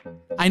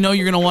 I know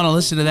you're going to want to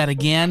listen to that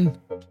again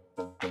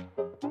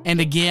and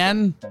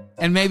again,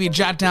 and maybe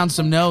jot down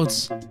some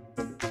notes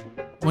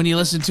when you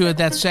listen to it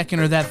that second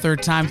or that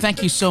third time.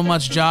 Thank you so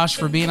much, Josh,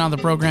 for being on the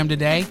program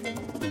today.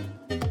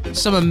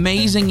 Some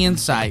amazing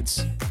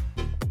insights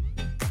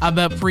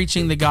about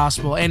preaching the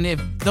gospel. And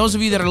if those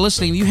of you that are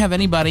listening, you have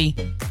anybody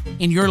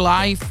in your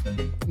life,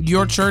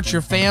 your church,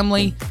 your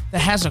family that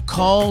has a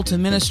call to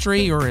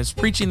ministry or is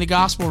preaching the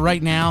gospel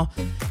right now,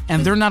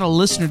 and they're not a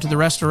listener to The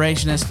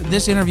Restorationist,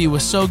 this interview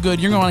was so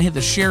good, you're going to want to hit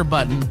the share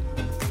button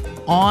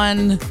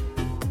on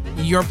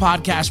your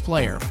podcast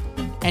player.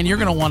 And you're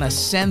going to want to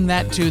send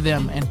that to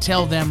them and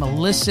tell them,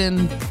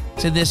 listen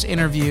to this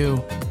interview.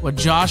 What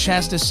Josh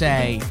has to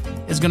say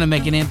is going to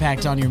make an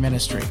impact on your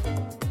ministry.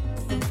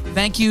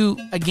 Thank you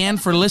again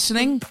for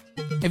listening.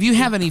 If you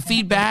have any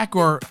feedback,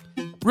 or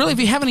really if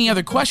you have any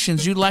other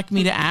questions you'd like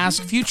me to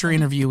ask future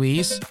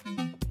interviewees,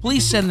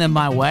 please send them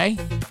my way.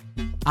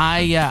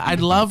 I'd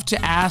love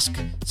to ask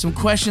some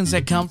questions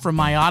that come from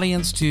my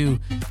audience to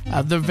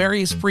the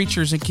various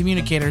preachers and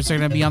communicators that are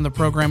going to be on the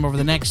program over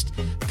the next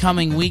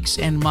coming weeks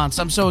and months.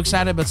 I'm so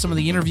excited about some of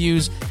the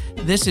interviews.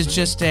 This is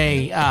just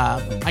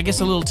I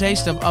guess a little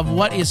taste of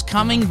what is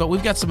coming, but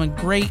we've got some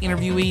great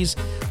interviewees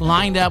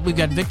lined up. We've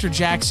got Victor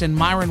Jackson,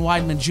 Myron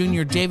Weidman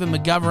Jr., David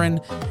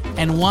McGovern,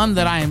 and one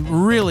that I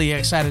am really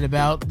excited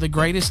about, the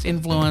greatest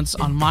influence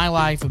on my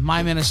life and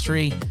my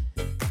ministry,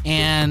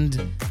 and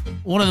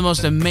one of the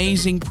most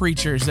amazing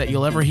preachers that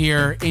you'll ever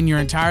hear in your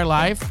entire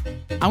life.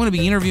 I'm going to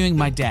be interviewing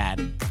my dad,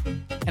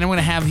 and I'm going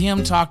to have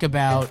him talk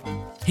about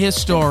his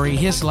story,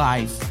 his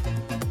life,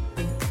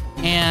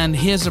 and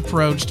his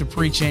approach to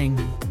preaching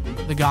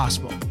the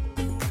gospel.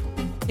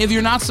 If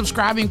you're not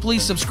subscribing,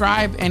 please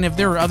subscribe. And if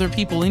there are other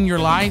people in your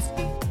life,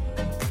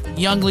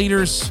 young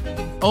leaders,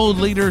 old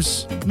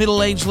leaders,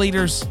 middle-aged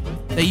leaders,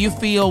 that you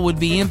feel would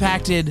be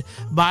impacted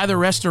by The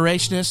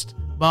Restorationist,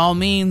 by all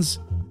means,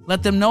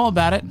 let them know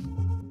about it.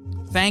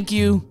 Thank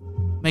you.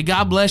 May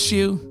God bless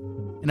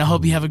you, and I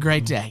hope you have a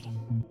great day.